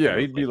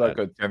he'd be like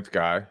a 10th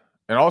guy.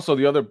 And also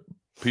the other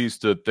piece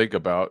to think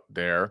about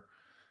there,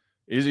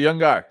 he's a young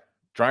guy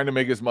trying to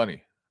make his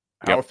money.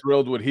 How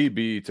thrilled would he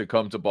be to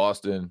come to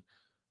Boston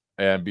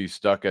and be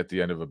stuck at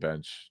the end of a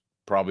bench,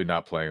 probably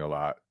not playing a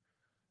lot?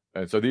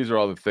 And so these are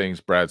all the things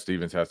Brad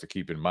Stevens has to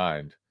keep in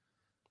mind.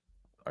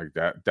 Like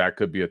that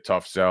could be a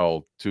tough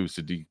sell to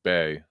Sadiq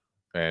Bey,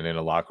 and in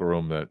a locker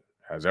room that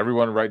has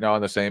everyone right now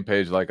on the same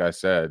page. Like I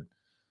said,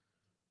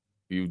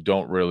 you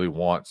don't really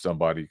want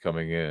somebody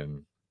coming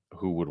in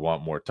who would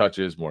want more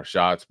touches, more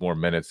shots, more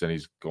minutes than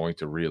he's going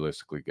to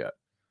realistically get.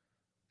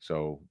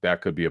 So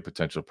that could be a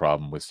potential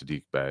problem with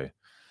Sadiq Bey.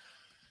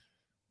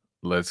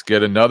 Let's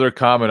get another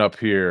comment up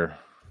here.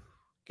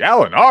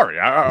 Gallinari.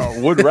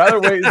 I would rather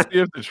wait and see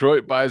if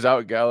Detroit buys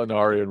out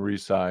Gallinari and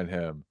re-sign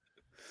him.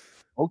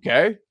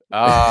 Okay.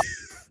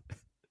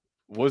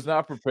 Was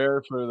not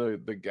prepared for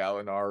the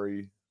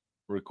Gallinari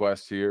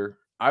request here.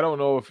 I don't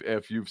know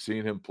if you've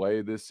seen him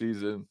play this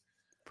season.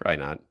 Probably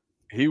not.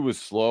 He was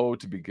slow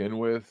to begin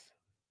with.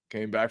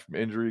 Came back from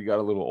injury, got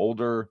a little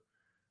older.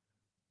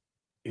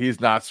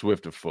 He's not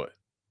swift of foot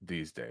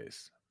these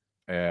days.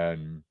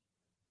 And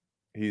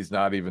he's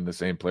not even the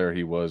same player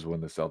he was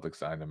when the Celtics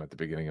signed him at the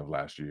beginning of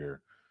last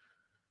year.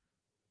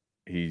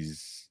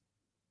 He's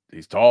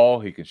tall.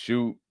 He can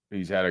shoot.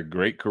 He's had a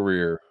great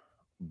career,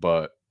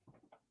 but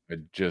I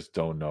just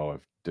don't know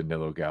if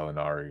Danilo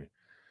Gallinari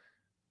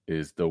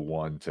is the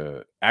one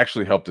to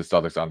actually help the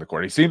Celtics on the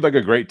court. He seemed like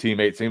a great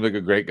teammate, seemed like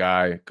a great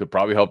guy, could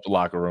probably help the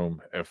locker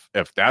room.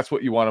 If that's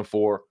what you want him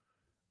for,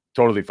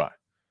 totally fine.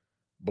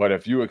 But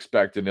if you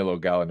expect Danilo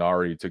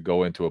Gallinari to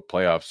go into a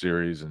playoff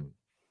series and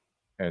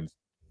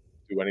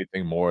do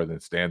anything more than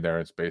stand there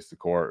and space the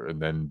court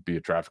and then be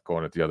a traffic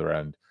cone at the other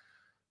end,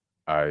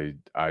 I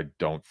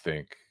don't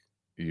think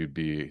you'd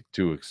be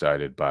too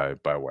excited by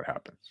what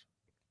happens.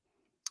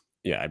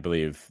 Yeah, I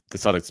believe the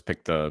Celtics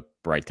picked the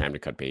right time to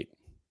cut bait.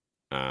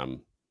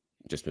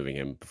 Just moving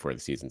him before the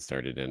season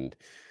started, and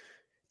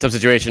tough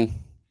situation,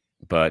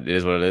 but it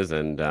is what it is.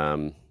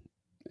 And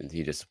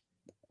he just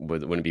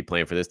wouldn't be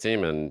playing for this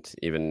team. And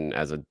even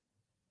as a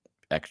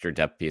extra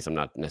depth piece, I'm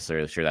not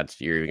necessarily sure that's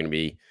you're going to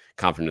be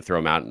confident to throw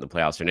him out in the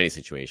playoffs or in any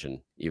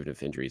situation, even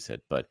if injuries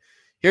hit. But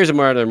here's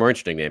another more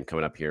interesting name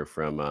coming up here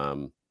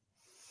from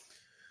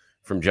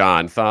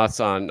John. Thoughts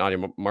on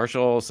Nadia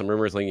Marshall? Some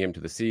rumors linking him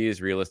to the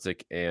C's,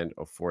 realistic and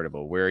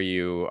affordable. Where are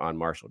you on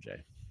Marshall,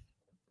 Jay?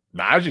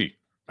 Najee,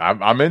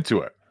 I'm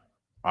into it.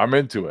 I'm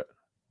into it.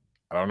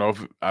 I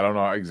don't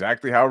know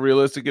exactly how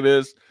realistic it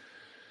is.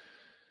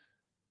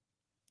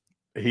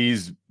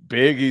 He's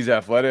big. He's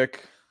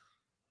athletic.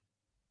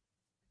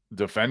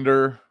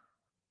 Defender.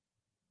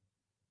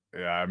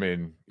 Yeah, I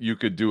mean, you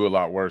could do a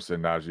lot worse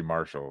than Najee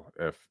Marshall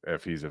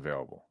if he's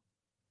available.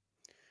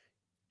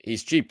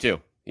 He's cheap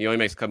too. He only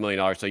makes a couple $1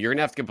 million, so you're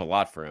gonna have to give up a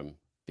lot for him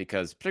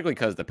particularly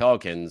because the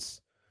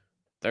Pelicans,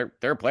 they're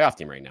a playoff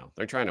team right now.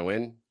 They're trying to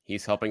win.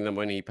 He's helping them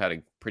win. He had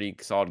a pretty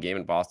solid game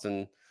in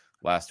Boston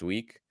last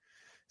week,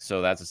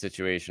 so that's a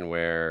situation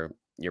where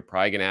you're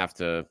probably gonna have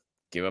to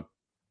give up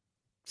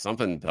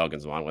something the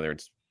Pelicans want, whether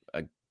it's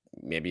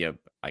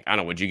I don't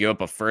know. Would you give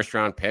up a first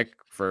round pick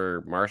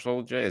for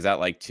Marshall, Jay? Is that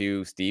like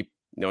too steep,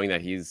 knowing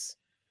that he's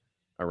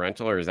a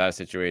rental, or is that a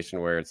situation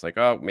where it's like,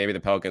 oh, maybe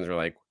the Pelicans are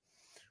like,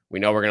 we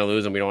know we're going to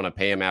lose him. We don't want to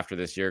pay him after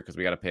this year because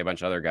we got to pay a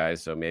bunch of other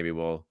guys. So maybe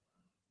we'll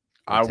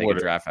take a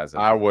draft as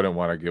I wouldn't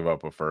want to give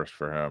up a first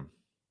for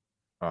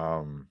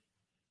him.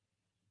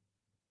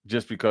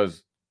 Just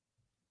because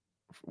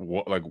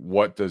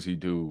what does he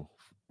do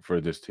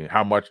for this team?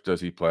 How much does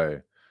he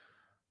play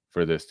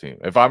for this team?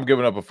 If I'm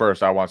giving up a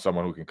first, I want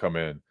someone who can come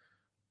in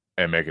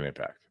and make an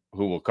impact,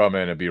 who will come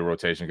in and be a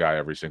rotation guy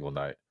every single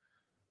night.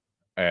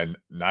 And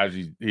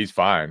Najee, he's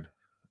fine,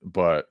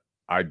 but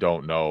I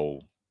don't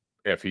know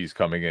if he's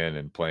coming in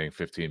and playing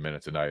 15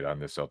 minutes a night on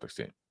this Celtics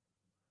team.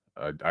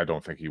 I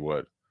don't think he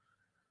would.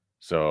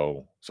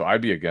 So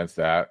I'd be against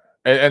that.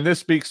 And this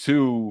speaks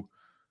to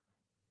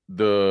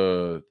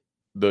the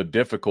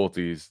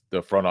difficulties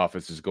the front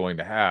office is going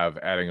to have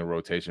adding a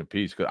rotation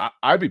piece. Because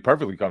I'd be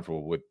perfectly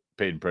comfortable with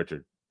Peyton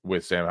Pritchard,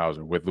 with Sam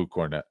Hauser, with Luke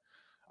Cornett.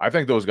 I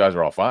think those guys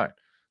are all fine.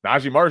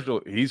 Najee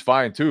Marshall, he's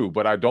fine too,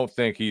 but I don't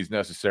think he's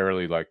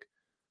necessarily like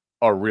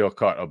a real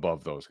cut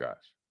above those guys.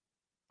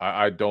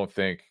 I don't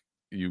think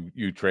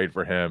you trade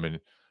for him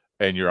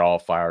and you're all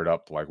fired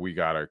up like we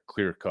got a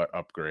clear-cut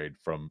upgrade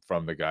from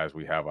the guys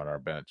we have on our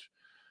bench.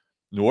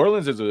 New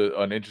Orleans is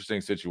an interesting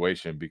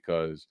situation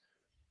because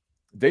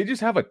they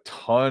just have a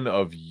ton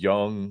of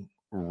young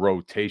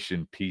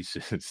rotation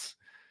pieces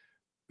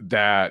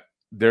that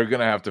they're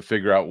going to have to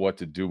figure out what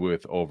to do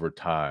with over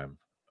time.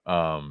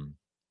 I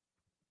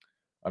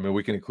mean,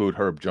 we can include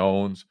Herb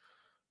Jones.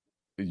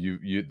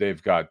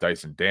 They've got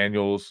Dyson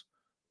Daniels,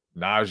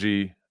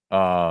 Najee.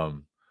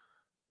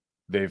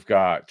 They've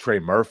got Trey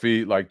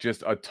Murphy, like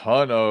just a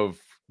ton of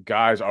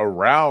guys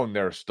around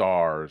their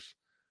stars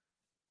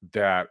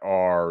that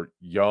are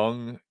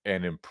young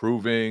and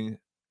improving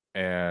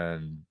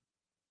and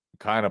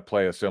kind of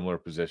play a similar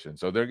position.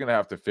 So they're going to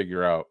have to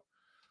figure out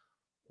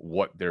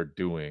what they're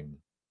doing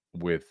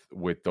with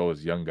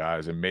those young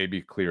guys and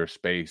maybe clear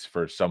space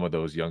for some of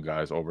those young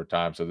guys over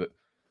time. So that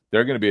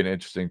they're going to be an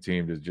interesting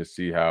team to just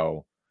see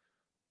how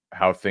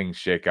things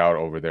shake out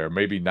over there.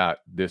 Maybe not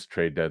this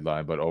trade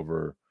deadline, but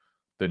over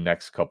the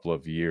next couple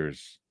of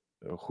years,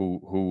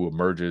 who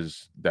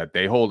emerges that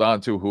they hold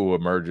on to, who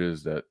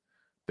emerges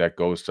that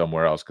goes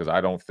somewhere else. Because I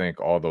don't think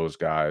all those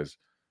guys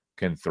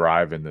can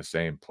thrive in the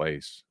same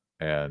place.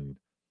 And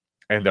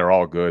they're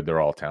all good. They're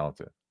all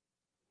talented.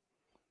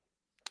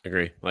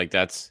 Agree. Like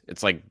it's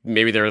like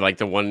maybe they're like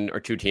the one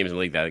or two teams in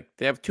the league that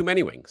they have too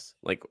many wings.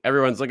 Like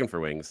everyone's looking for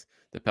wings.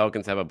 The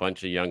Pelicans have a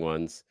bunch of young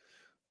ones,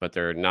 but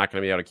they're not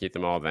going to be able to keep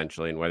them all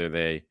eventually. And whether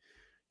they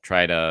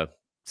try to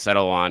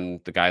settle on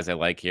the guys they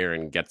like here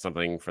and get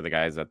something for the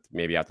guys that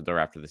maybe out the door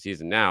after the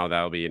season now,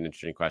 that'll be an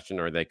interesting question.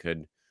 Or they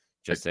could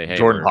just say, hey,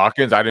 Jordan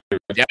Hawkins.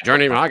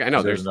 Jordan Hawkins. I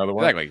know there's another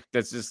one. Exactly.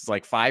 There's just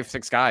like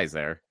 5-6 guys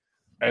there.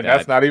 And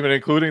that's not even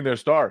including their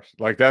stars.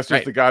 Like that's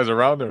just the guys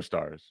around their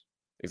stars.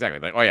 Exactly.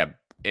 Like, oh yeah,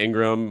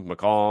 Ingram,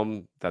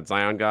 McCollum, that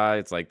Zion guy.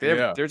 It's like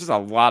there's just a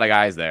lot of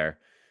guys there.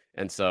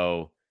 And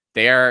so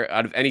they are,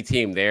 out of any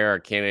team, they're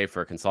a candidate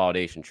for a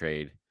consolidation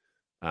trade.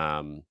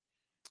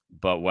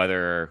 But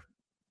whether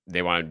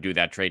they want to do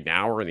that trade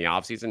now or in the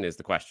offseason is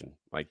the question.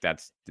 Like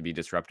that's to be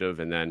disruptive.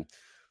 And then,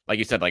 like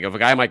you said, like if a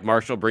guy like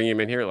Marshall, bring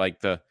him in here,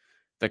 like the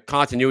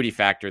continuity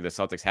factor the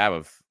Celtics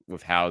have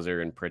with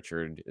Hauser and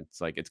Pritchard,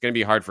 it's like it's going to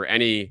be hard for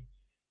any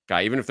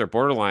guy, even if they're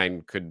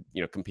borderline, could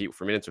compete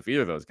for minutes with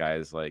either of those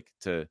guys. Like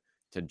to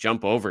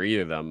jump over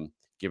either of them,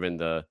 given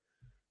the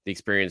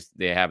experience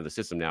they have in the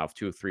system now of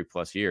 2 or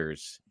 3+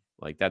 years,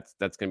 like that's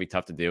going to be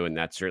tough to do, and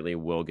that certainly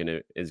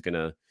is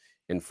gonna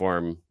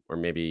inform or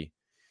maybe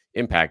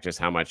impact just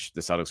how much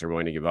the Celtics are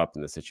willing to give up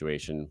in this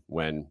situation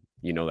when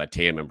that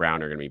Tatum and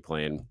Brown are going to be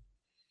playing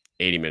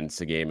 80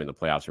 minutes a game in the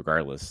playoffs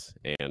regardless.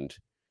 And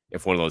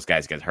if one of those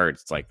guys gets hurt,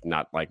 it's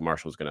not like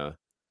Marshall's going to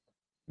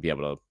be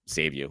able to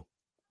save you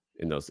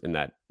in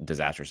that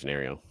disaster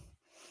scenario.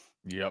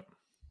 Yep.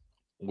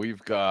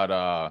 We've got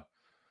a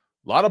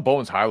lot of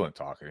Bones Highland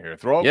talking here.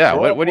 Throw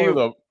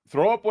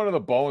up one of the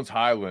Bones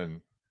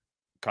Highland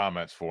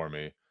comments for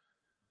me.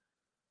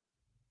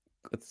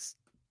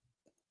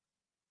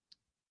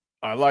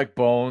 I like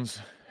Bones.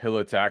 He'll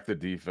attack the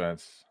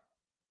defense.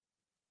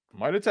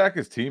 Might attack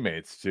his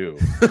teammates too.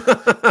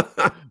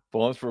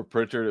 Bones for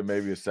Pritchard and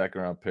maybe a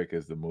second-round pick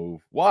is the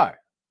move. Why?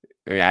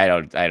 I mean, I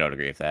don't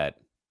agree with that.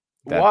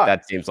 Why?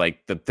 That seems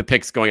like the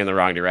pick's going in the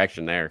wrong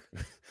direction there.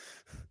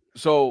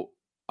 So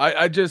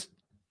is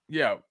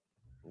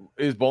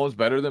Bones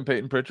better than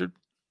Peyton Pritchard?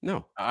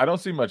 No, I don't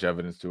see much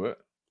evidence to it.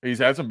 He's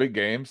had some big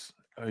games.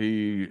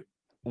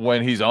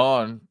 When he's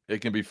on,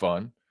 it can be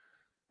fun.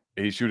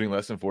 He's shooting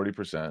less than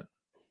 40%.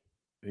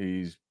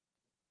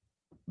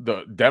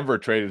 Denver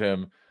traded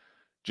him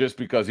just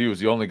because he was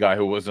the only guy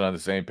who wasn't on the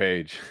same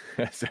page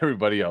as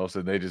everybody else,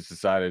 and they just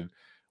decided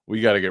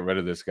we got to get rid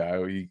of this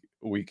guy.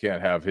 We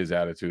can't have his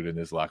attitude in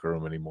this locker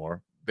room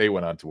anymore. They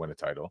went on to win a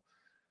title.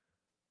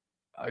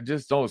 I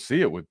just don't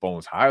see it with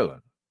Bones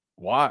Highland.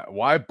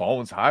 Why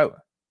Bones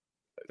Highland?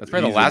 That's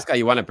probably the last guy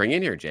you want to bring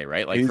in here, Jay,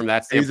 right? Like from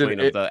that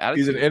standpoint of the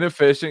attitude. He's an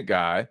inefficient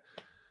guy.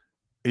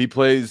 He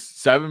plays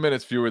 7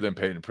 minutes fewer than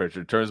Peyton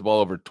Pritchard, turns the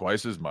ball over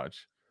twice as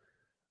much.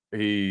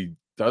 He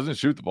doesn't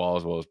shoot the ball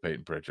as well as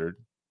Peyton Pritchard.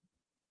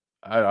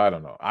 I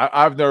don't know.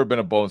 I've never been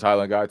a Bones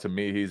Highland guy. To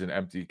me, he's an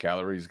empty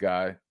calories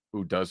guy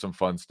who does some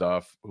fun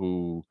stuff,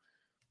 who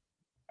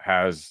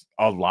has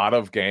a lot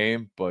of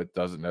game, but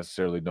doesn't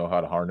necessarily know how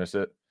to harness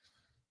it.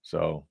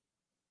 So,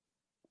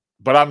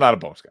 but I'm not a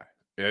Bones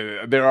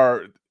guy.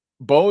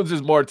 Bones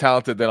is more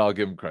talented than I'll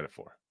give him credit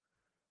for.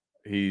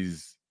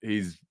 He's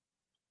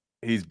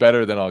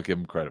better than I'll give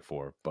him credit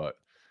for, but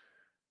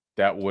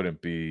that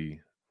wouldn't be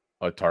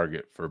a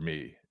target for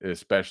me,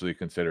 especially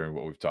considering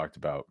what we've talked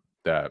about,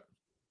 that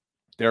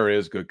there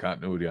is good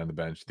continuity on the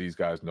bench. These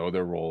guys know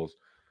their roles.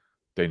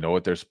 They know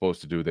what they're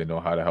supposed to do. They know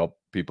how to help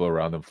people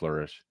around them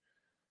flourish.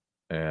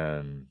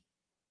 And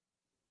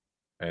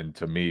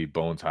to me,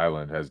 Bones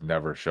Highland has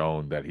never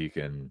shown that he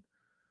can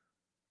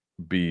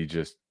be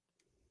just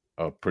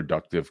a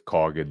productive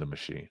cog in the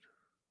machine.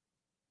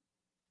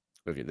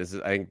 I think this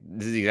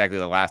is exactly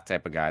the last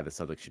type of guy the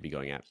Celtics should be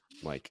going at,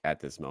 like at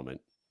this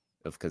moment,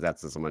 because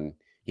that's someone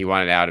he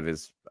wanted out of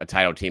a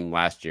title team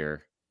last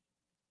year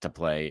to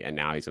play, and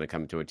now he's going to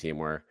come to a team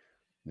where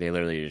they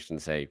literally just going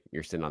to say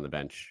you're sitting on the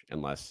bench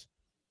unless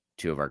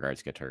 2 of our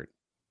guards get hurt.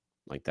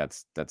 Like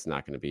that's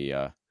not going to be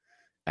a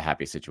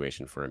happy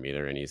situation for him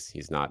either, and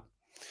he's not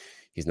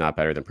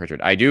better than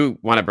Pritchard. I do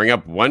want to bring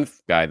up one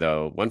guy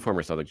though, one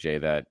former Celtic, Jay,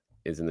 that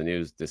is in the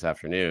news this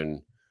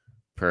afternoon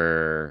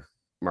per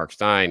Mark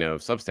Stein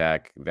of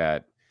Substack,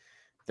 that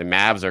the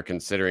Mavs are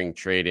considering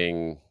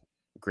trading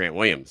Grant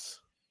Williams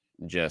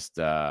just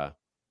 8-9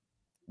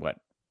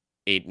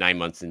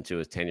 months into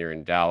his tenure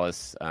in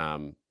Dallas.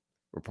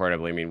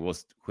 Reportedly, I mean,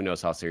 who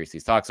knows how serious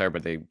these talks are,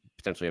 but they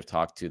potentially have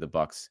talked to the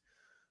Bucks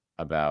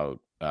about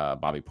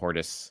Bobby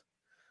Portis,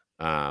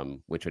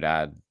 which would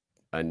add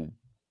a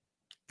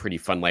pretty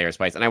fun layer of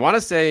spice. And I want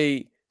to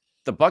say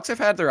the Bucks have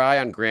had their eye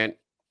on Grant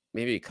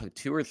maybe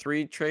 2 or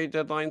 3 trade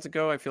deadlines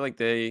ago. I feel like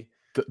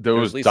there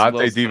was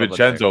Dante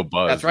DiVincenzo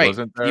buzz. That's right,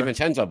 wasn't there?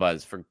 DiVincenzo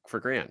buzz for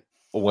Grant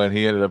when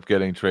he ended up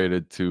getting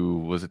traded to,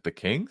 was it the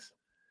Kings?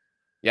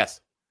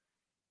 Yes.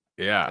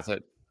 Yeah, that's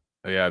it.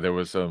 Yeah, there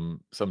was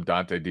some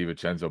Dante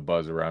DiVincenzo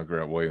buzz around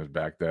Grant Williams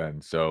back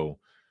then. So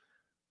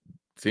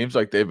seems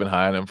like they've been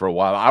high on him for a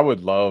while. I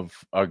would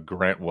love a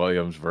Grant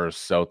Williams versus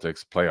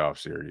Celtics playoff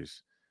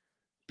series,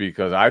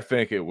 because I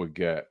think it would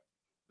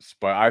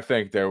I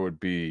think there would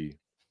be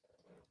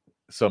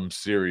some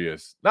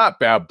serious, not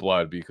bad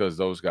blood, because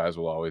those guys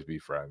will always be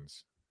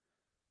friends,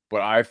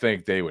 but I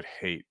think they would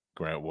hate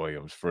Grant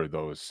Williams for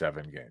those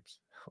 7 games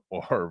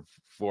or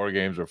 4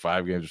 games or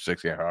 5 games or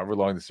 6 games, however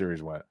long the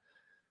series went.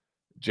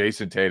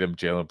 Jason Tatum,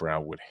 Jaylen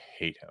Brown would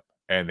hate him,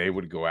 and they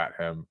would go at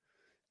him,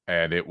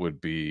 and it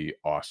would be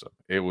awesome.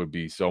 It would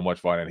be so much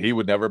fun, and he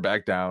would never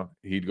back down.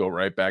 He'd go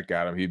right back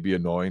at him. He'd be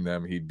annoying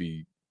them. He'd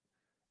be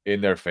in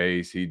their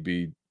face. He'd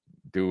be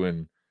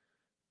doing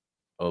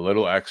a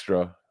little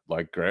extra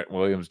like Grant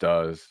Williams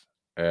does,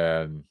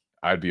 and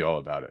I'd be all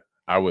about it.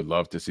 I would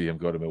love to see him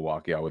go to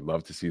Milwaukee. I would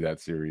love to see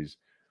that series.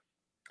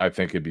 I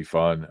think it'd be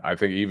fun. I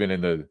think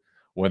even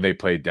when they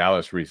played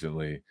Dallas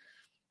recently,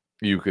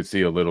 you could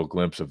see a little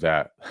glimpse of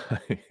that.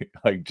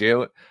 Like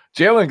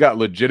Jaylen got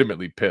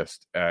legitimately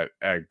pissed at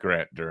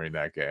Grant during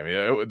that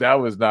game. That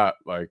was not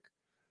like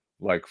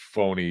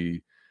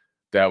phony.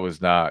 That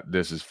was not,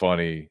 this is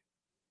funny.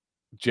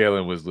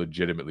 Jalen was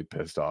legitimately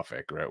pissed off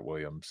at Grant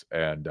Williams,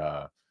 and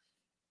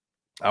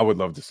I would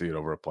love to see it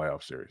over a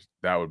playoff series.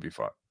 That would be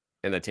fun.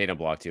 And the Tatum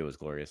block too was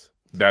glorious.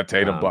 That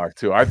Tatum block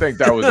too. I think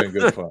that was in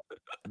good fun.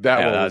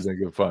 That one was in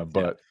good fun.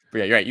 But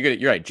yeah, you're right.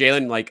 You're right.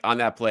 Jalen, like on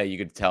that play, you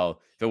could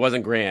tell if it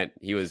wasn't Grant,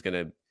 he was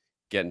gonna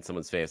get in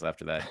someone's face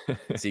after that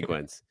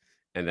sequence,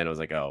 and then it was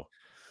like, oh.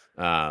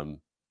 But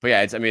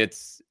yeah,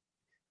 it's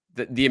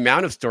the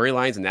amount of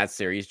storylines in that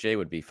series, Jay,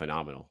 would be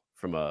phenomenal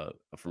from a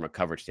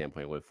coverage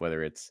standpoint, with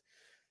whether it's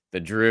the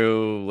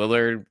Drew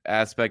Lillard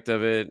aspect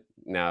of it.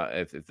 Now,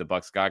 if the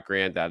Bucks got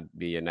Grant, that'd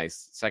be a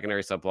nice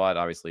secondary subplot.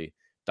 Obviously,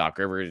 Doc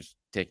Rivers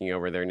taking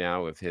over there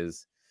now with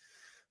his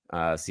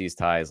seas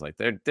ties. Like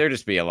there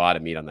just be a lot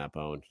of meat on that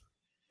bone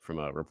from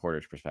a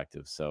reporter's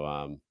perspective. So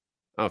I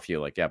don't feel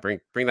like,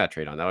 bring that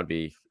trade on. That would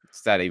be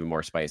that even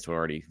more spice to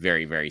already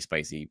very, very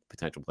spicy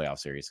potential playoff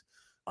series.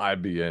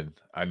 I'd be in.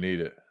 I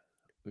need it.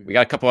 We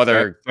got a couple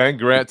other. Send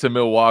Grant to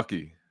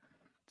Milwaukee.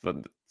 Let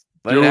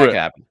it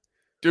happen.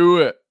 Do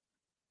it.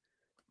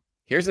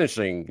 Here's an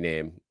interesting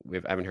name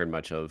I haven't heard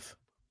much of.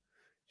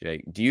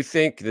 Jay, do you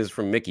think, this is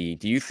from Mickey,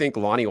 do you think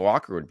Lonnie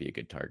Walker would be a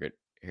good target?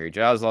 Harry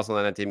Giles also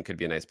on that team, could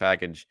be a nice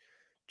package.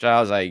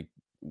 Giles,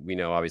 we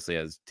know obviously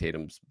as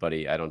Tatum's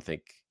buddy, I don't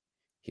think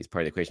he's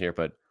part of the equation here,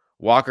 but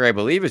Walker, I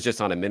believe, is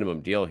just on a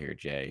minimum deal here,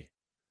 Jay.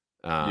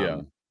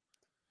 But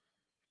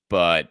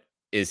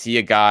is he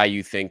a guy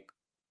you think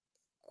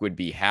would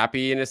be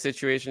happy in a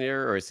situation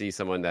here, or is he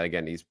someone that,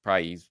 again, he's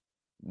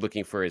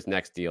looking for his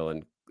next deal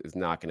and is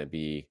not going to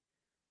be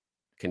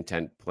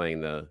content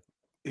playing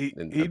he'd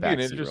be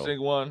an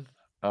interesting one.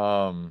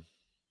 Doesn't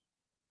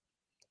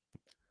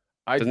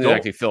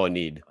actually fill a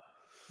need.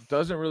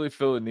 Doesn't really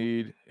fill a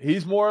need.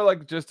 He's more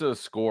like just a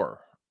scorer,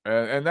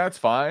 and that's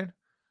fine.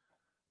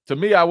 To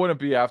me, I wouldn't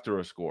be after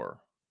a scorer.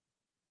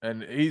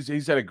 And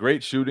he's had a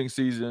great shooting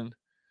season.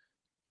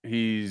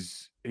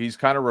 He's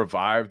kind of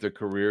revived a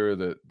career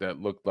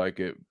that looked like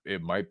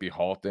it might be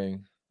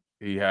halting.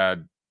 He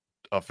had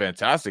a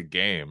fantastic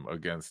game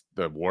against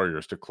the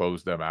Warriors to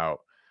close them out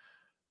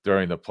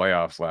during the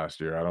playoffs last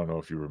year. I don't know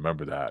if you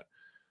remember that,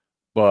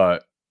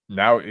 but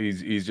now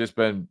he's just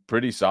been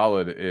pretty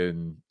solid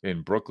in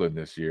Brooklyn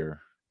this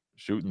year,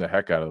 shooting the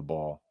heck out of the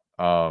ball.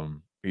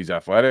 He's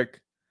athletic.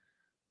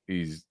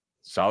 He's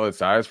solid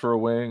size for a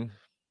wing.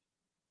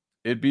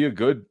 It'd be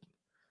to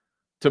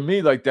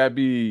me, like it'd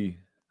be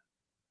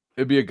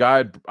a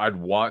guy I'd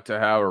want to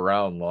have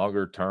around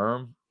longer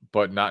term,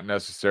 but not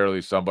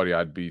necessarily somebody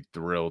I'd be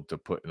thrilled to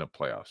put in a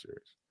playoff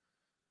series,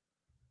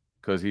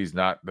 because he's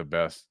not the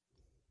best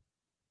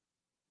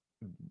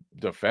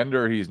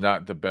defender. He's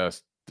not the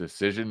best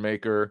decision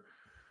maker,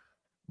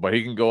 but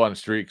he can go on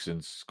streaks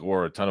and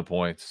score a ton of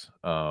points.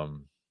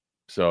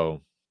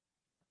 So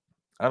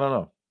I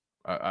don't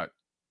know.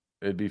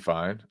 It'd be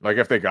fine. Like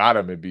if they got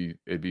him,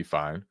 it'd be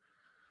fine.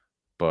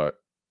 But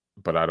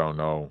I don't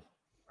know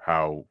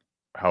how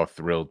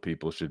thrilled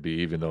people should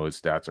be, even though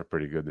his stats are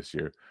pretty good this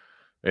year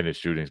and his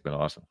shooting's been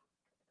awesome.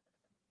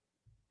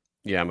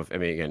 Yeah,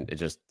 again, it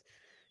just,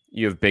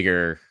 you have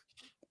bigger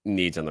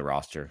needs on the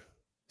roster,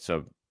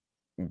 so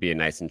it'd be a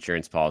nice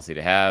insurance policy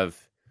to have.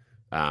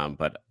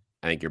 But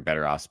I think you're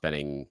better off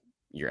spending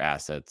your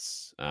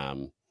assets,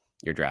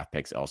 your draft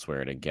picks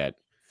elsewhere to get,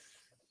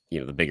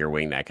 the bigger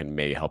wing that can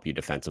maybe help you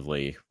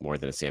defensively more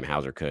than a Sam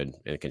Hauser could,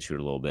 and it can shoot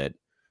a little bit.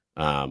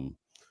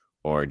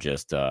 Or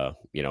just,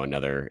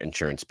 another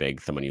insurance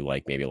big, someone you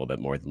like maybe a little bit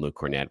more than Luke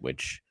Cornett,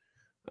 which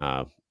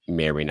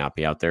may or may not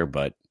be out there.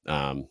 But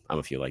I'm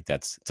a feel like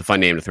it's a fun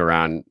name to throw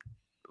around,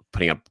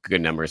 putting up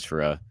good numbers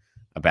for a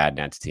bad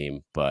Nets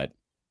team, but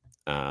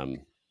not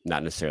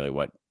necessarily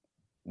what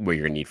you're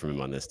going to need from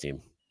him on this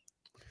team.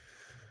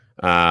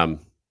 All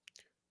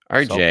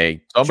right,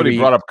 Jay. Somebody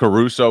brought up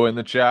Caruso in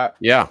the chat.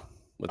 Yeah.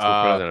 Let's go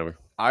put that over.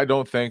 I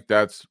don't think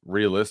that's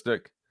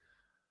realistic.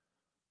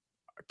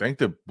 I think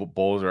the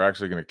Bulls are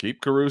actually going to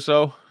keep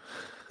Caruso.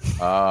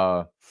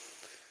 I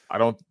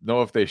don't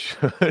know if they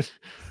should,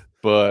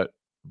 but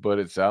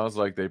it sounds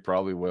like they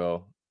probably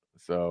will.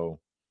 So,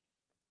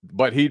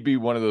 but he'd be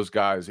one of those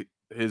guys.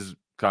 His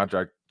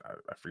contract,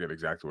 I forget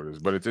exactly what it is,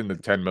 but it's in the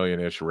 10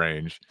 million-ish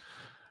range.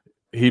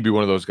 He'd be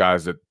one of those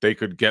guys that they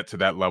could get to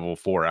that level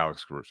for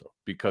Alex Caruso,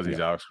 because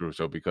he's Alex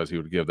Caruso, because he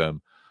would give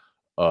them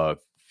a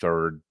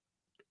third,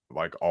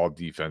 like all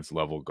defense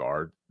level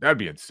guard. That'd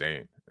be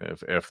insane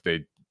if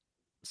they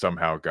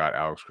somehow got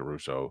Alex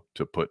Caruso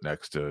to put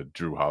next to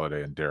Drew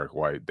Holiday and Derek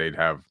White. They'd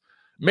have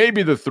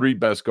maybe the three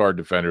best guard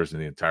defenders in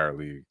the entire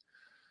league.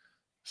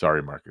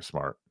 Sorry, Marcus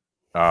Smart.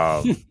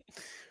 And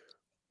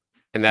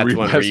that's three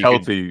one best where you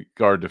healthy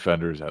guard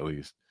defenders at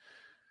least.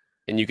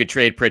 And you could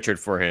trade Pritchard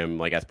for him,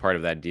 like as part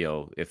of that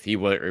deal, if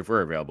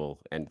we're available,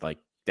 and like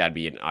that'd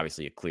be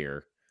obviously a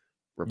clear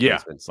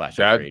replacement /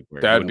 trade.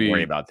 That'd be,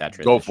 worry about that.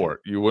 Go for it.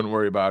 You wouldn't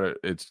worry about it.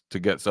 It's to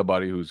get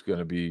somebody who's going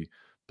to be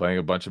playing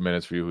a bunch of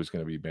minutes for you, who's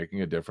going to be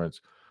making a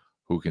difference,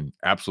 who can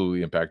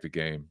absolutely impact the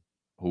game,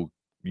 who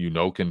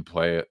can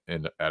play it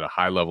at a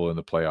high level in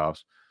the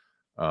playoffs.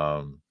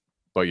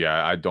 But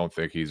yeah, I don't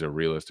think he's a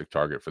realistic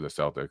target for the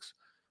Celtics.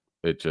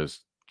 It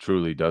just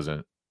truly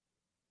doesn't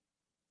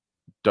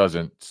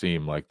doesn't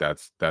seem like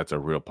that's a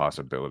real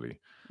possibility.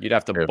 You'd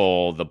have to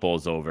bowl the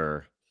Bulls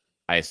over,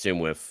 I assume,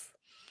 with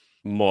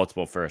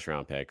multiple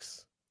first-round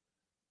picks,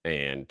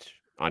 and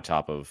on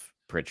top of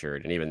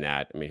Pritchard, and even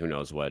that, I mean, who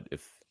knows what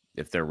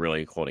if they're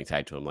really holding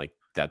tight to him, like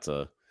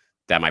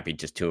that might be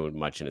just too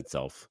much in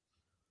itself.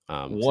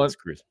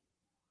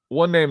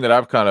 One name that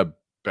I've kind of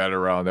bet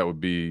around that would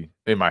be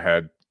in my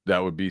head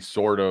that would be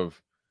sort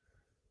of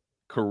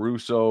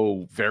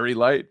Caruso very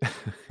light.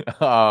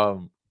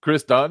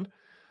 Chris Dunn.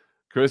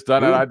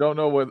 And I don't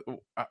know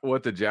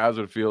what the Jazz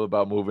would feel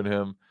about moving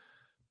him,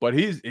 but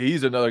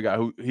he's another guy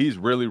who he's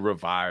really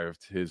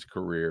revived his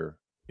career.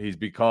 He's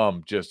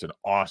become just an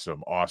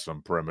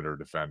awesome perimeter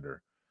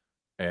defender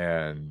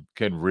and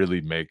can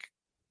really make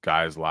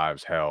guys'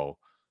 lives hell.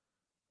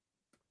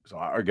 So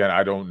again,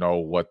 I don't know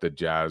what the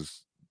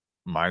Jazz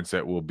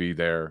mindset will be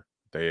there.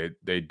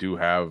 They do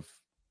have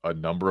a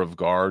number of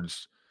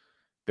guards.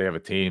 They have a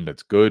team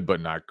that's good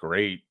but not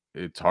great.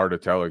 It's hard to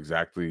tell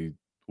exactly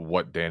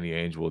what Danny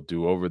Ainge will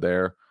do over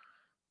there,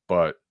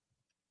 but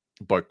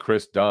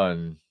Chris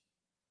Dunn,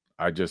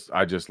 I just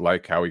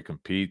like how he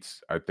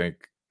competes. I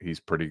think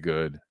he's pretty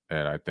good,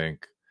 and I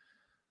think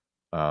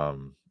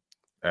shooting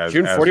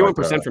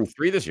 41% from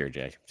three this year,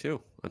 Jay,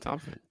 too, on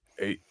top of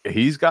it.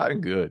 He's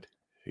gotten good.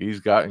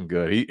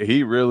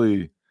 He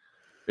really,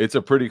 it's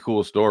a pretty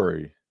cool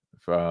story.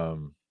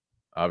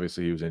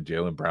 Obviously he was in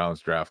Jaylen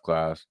Brown's draft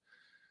class.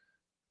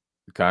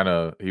 He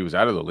was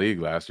out of the league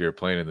last year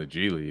playing in the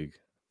G League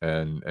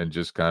and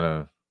just kind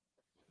of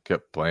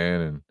kept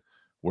playing and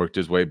worked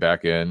his way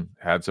back in,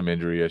 had some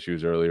injury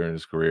issues earlier in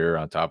his career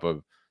on top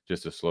of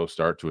just a slow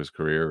start to his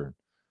career. And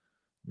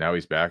now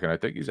he's back, and I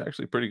think he's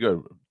actually pretty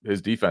good. His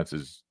defense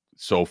is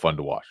so fun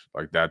to watch.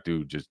 Like, that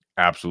dude just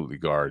absolutely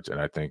guards, and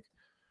I think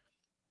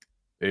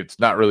it's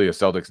not really a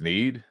Celtics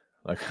need,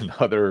 like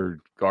another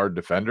guard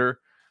defender,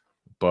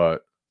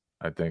 but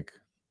I think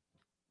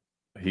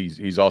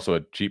he's also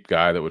a cheap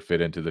guy that would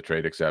fit into the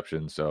trade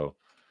exception. So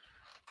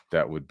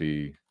that would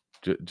be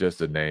just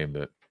a name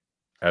that,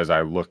 as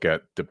I look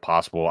at the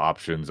possible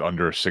options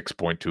under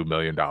 $6.2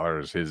 million,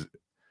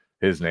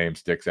 his name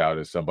sticks out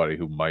as somebody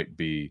who might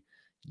be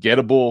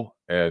gettable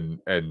and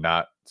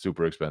not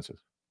super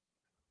expensive.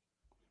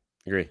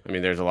 Agree. I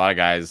mean, there's a lot of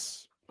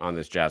guys on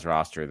this Jazz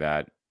roster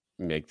that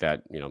make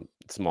that,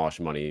 smallish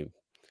money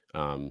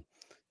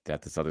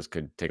that the Celtics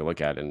could take a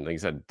look at. And like you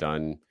said,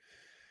 Dunn,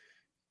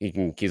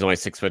 he's only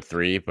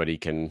 6'3", but he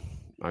can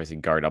obviously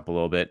guard up a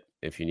little bit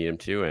if you need him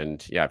to.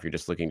 And yeah, if you're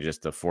just looking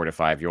just to 4 to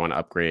 5, you want to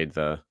upgrade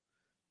the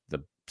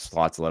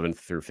slots 11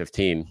 through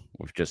 15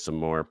 with just some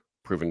more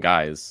proven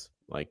guys.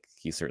 Like,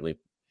 he certainly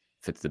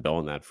fits the bill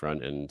in that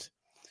front. And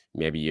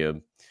maybe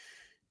you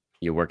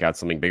work out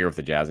something bigger with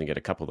the Jazz and get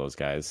a couple of those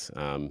guys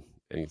and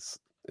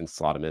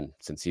slot him in,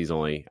 since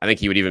I think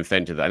he would even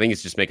fit into I think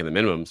he's just making the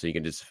minimum. So you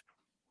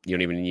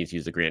don't even need to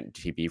use the grant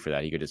TP for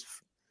that. You could just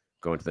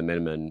go into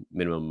the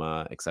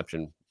minimum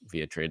exception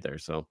via trade there.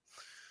 So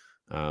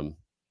one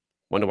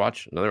to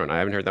watch. Another one. I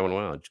haven't heard that one in a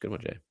while. It's a good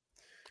one, Jay.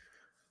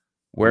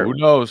 Who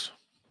knows?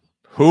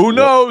 Who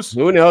knows?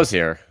 Who knows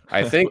here?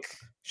 I think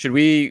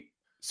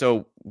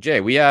so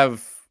Jay,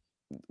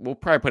 we'll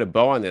probably put a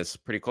bow on this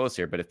pretty close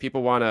here, but if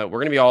people want to, we're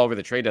going to be all over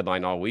the trade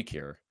deadline all week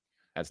here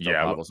at Still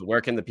Potable. So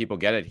where can the people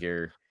get it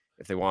here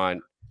if they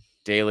want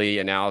daily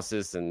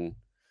analysis and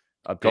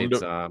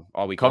updates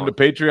all week? Come to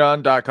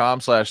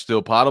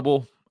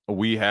patreon.com/stillpotable.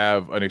 We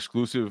have an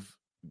exclusive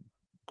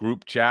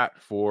group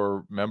chat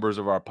for members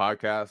of our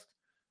podcast.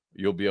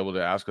 You'll be able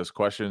to ask us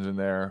questions in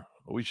there.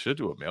 We should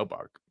do a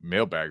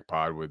mailbag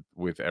pod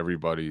with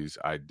everybody's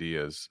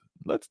ideas.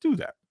 Let's do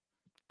that.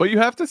 But you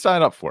have to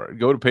sign up for it.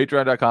 Go to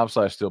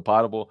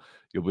patreon.com/stillpotable.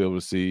 You'll be able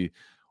to see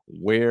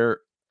where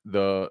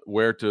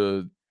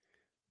to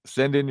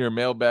send in your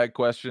mailbag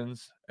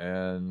questions,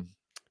 and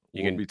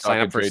you can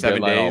sign up for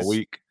 7 days all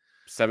week.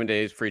 7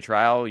 days free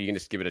trial. You can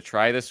just give it a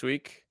try this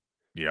week.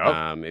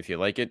 Yeah. If you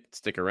like it,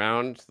 stick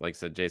around. Like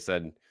Jay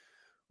said,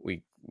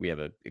 we have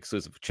an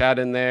exclusive chat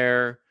in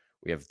there.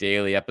 We have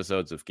daily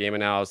episodes of game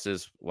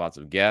analysis, lots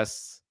of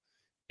guests.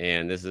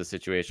 And this is a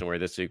situation where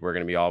this week we're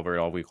going to be all over it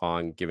all week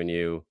long, giving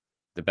you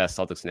the best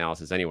Celtics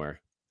analysis anywhere.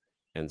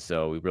 And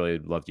so we really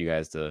loved you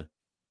guys to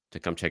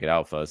come check it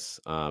out with us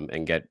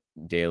and get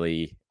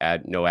daily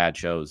no ad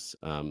shows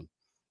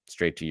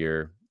straight to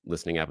your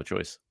listening app of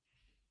choice.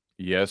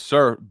 Yes,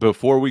 sir.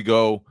 Before we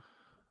go,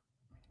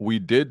 we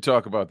did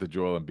talk about the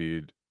Joel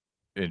Embiid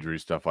injury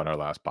stuff on our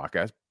last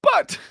podcast,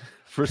 but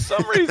for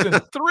some reason,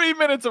 3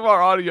 minutes of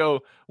our audio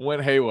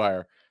went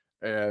haywire,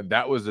 and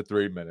that was the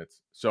 3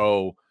 minutes.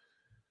 So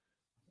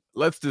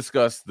let's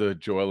discuss the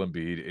Joel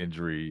Embiid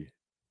injury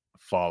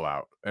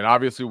fallout. And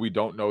obviously, we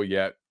don't know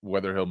yet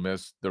whether he'll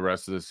miss the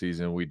rest of the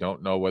season. We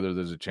don't know whether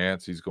there's a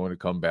chance he's going to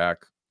come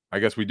back. I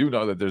guess we do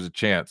know that there's a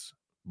chance,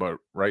 but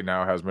right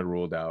now it hasn't been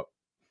ruled out.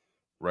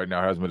 Right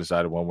now it hasn't been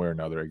decided one way or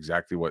another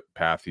exactly what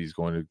path he's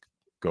going to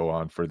go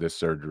on for this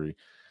surgery.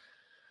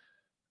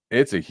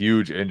 It's a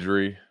huge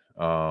injury.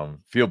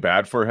 Feel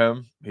bad for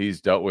him.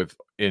 He's dealt with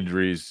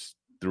injuries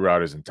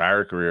throughout his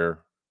entire career.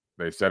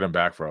 They set him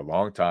back for a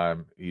long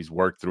time. He's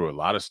worked through a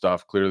lot of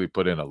stuff, clearly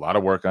put in a lot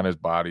of work on his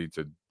body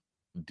to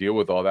deal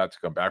with all that, to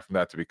come back from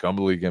that, to become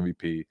the league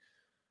MVP.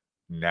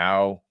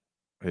 Now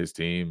his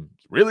team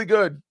is really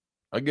good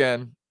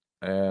again.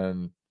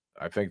 And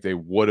I think they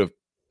would have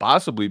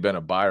possibly been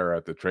a buyer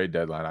at the trade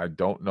deadline. I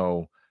don't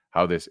know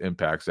how this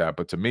impacts that,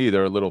 but to me,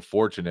 they're a little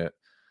fortunate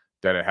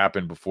that it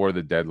happened before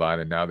the deadline,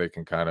 and now they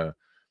can kind of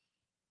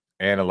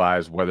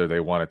analyze whether they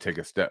want to take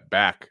a step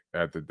back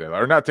at the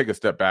deadline, or not take a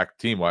step back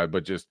team-wide,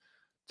 but just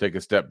take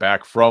a step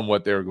back from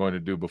what they were going to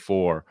do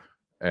before,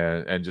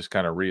 and just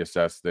kind of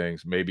reassess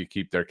things, maybe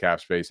keep their cap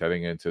space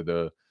heading into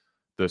the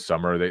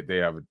summer. They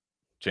have a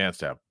chance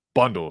to have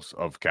bundles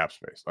of cap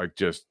space, like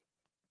just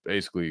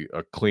basically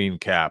a clean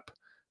cap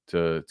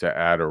to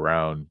add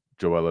around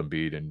Joel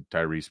Embiid and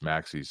Tyrese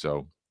Maxey.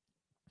 So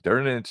they're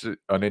in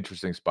an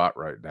interesting spot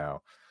right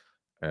now.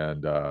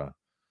 And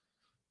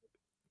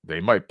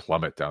they might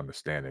plummet down the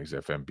standings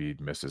if Embiid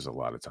misses a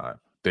lot of time.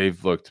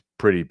 They've looked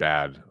pretty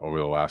bad over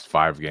the last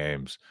 5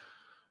 games,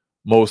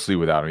 mostly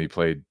without him. He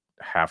played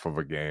half of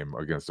a game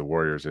against the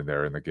Warriors in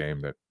the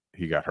game that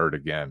he got hurt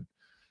again.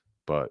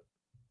 But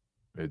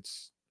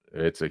it's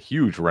a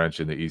huge wrench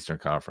in the Eastern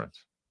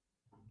Conference.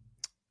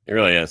 It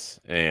really is.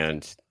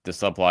 And the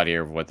subplot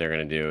here of what they're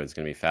going to do is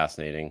going to be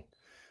fascinating.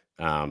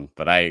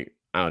 But I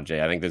don't know,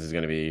 Jay, I think this is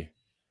going to be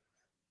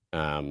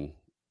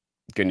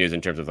good news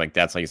in terms of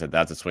that's, like you said,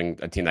 that's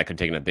a team that could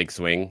take in a big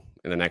swing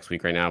in the next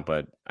week right now.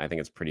 But I think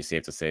it's pretty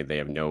safe to say they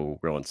have no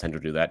real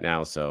incentive to do that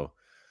now. So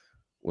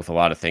with a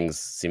lot of things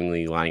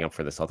seemingly lining up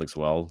for the Celtics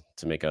well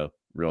to make a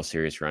real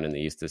serious run in the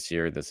East this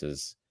year, this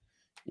is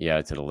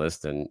to the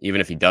list. And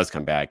even if he does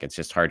come back, it's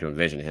just hard to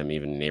envision him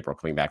even in April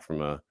coming back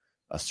from a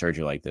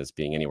surgery like this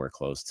being anywhere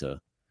close to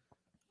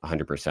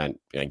 100%,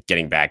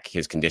 getting back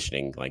his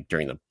conditioning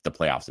during the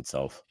playoffs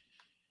itself.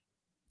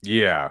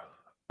 Yeah.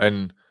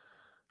 And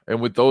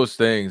with those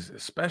things,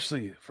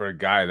 especially for a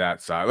guy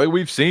that size,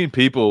 we've seen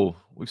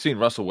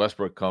Russell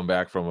Westbrook come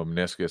back from a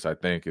meniscus, I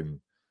think, in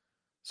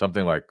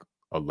something like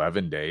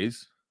 11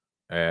 days.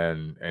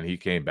 And he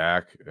came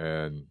back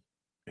and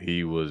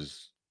he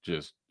was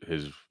just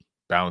his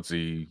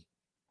bouncy,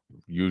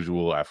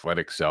 usual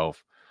athletic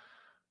self.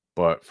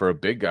 But for a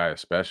big guy,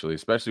 especially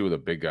with a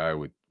big guy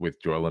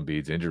with Joel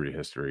Embiid's injury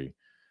history,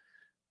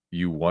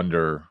 you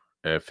wonder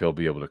if he'll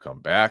be able to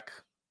come back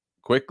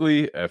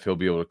quickly, if he'll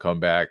be able to come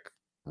back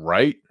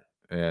right.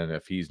 And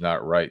if he's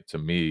not right, to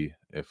me,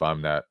 if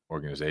I'm that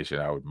organization,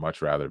 I would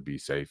much rather be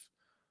safe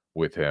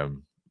with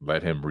him,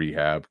 let him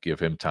rehab, give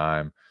him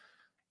time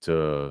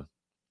to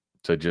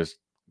just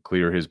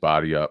clear his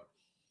body up,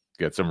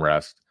 get some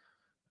rest,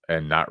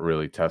 and not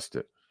really test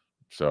it.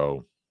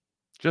 So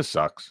just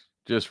sucks.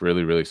 Just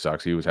really, really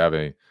sucks. He was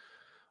having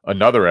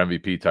another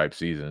MVP type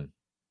season.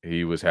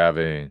 He was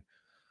having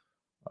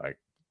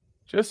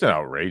just an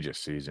outrageous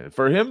season.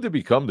 For him to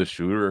become the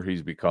shooter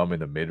he's become in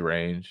the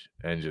mid-range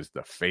and just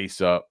the face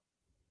up,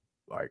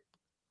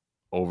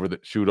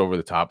 shoot over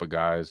the top of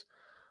guys,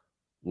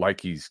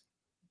 like he's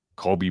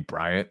Kobe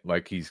Bryant,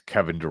 like he's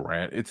Kevin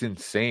Durant. It's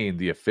insane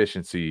the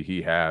efficiency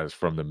he has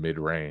from the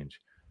mid-range.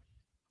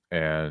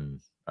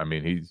 And I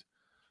mean, he's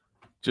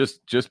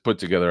just put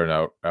together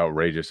an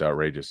outrageous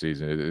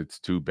season. It's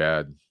too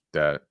bad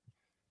that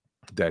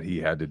he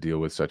had to deal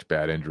with such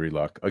bad injury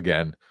luck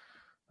again.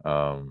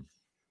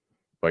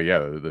 But yeah,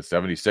 the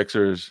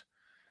 76ers,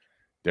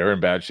 they're in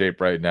bad shape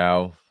right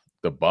now.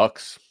 The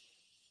Bucks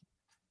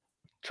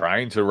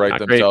trying to right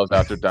themselves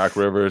after Doc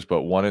Rivers,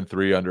 but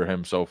 1-3 under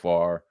him so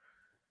far.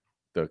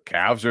 The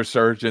Cavs are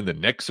surging, the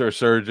Knicks are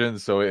surging,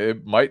 so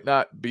it might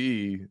not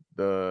be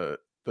the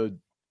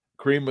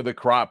cream of the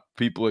crop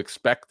people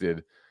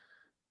expected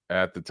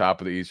at the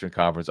top of the Eastern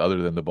Conference, other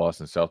than the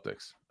Boston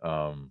Celtics.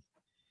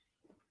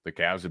 The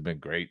Cavs have been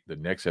great. The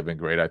Knicks have been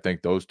great. I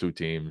think those two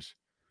teams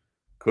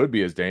could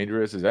be as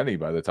dangerous as any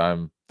by the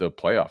time the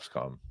playoffs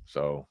come.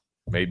 So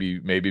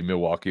maybe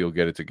Milwaukee will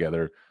get it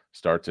together,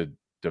 start to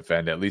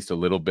defend at least a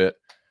little bit.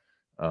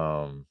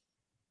 But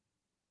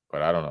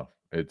I don't know.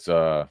 It's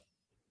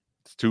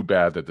too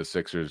bad that the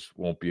Sixers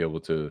won't be able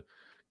to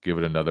give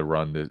it another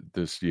run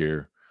this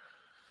year.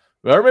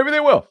 Or maybe they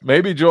will.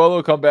 Maybe Joel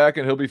will come back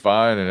and he'll be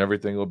fine and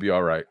everything will be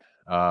all right.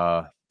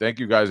 Thank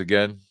you guys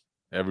again.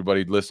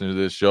 Everybody listening to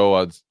this show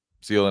on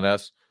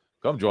CLNS,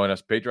 come join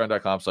us.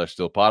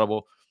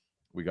 Patreon.com/stillpotable.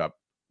 We got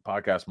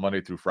podcasts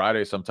Monday through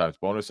Friday, sometimes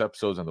bonus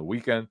episodes on the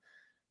weekend.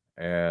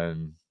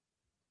 And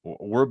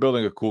we're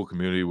building a cool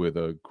community with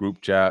a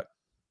group chat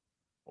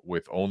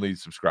with only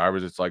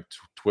subscribers. It's like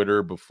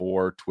Twitter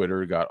before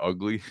Twitter got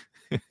ugly.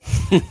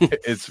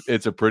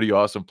 It's a pretty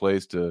awesome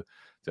place to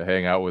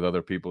hang out with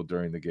other people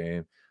during the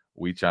game.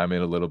 We chime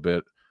in a little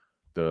bit.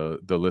 The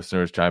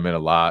listeners chime in a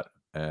lot.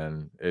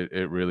 And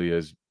it really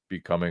is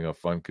becoming a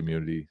fun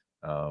community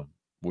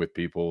with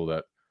people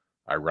that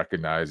I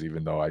recognize,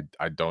 even though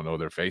I don't know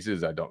their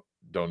faces. I don't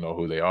know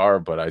who they are,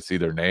 but I see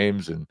their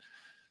names and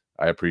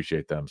I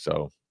appreciate them.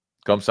 So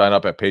come sign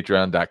up at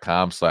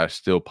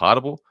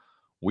patreon.com/stillpotable.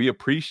 We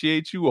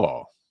appreciate you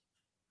all.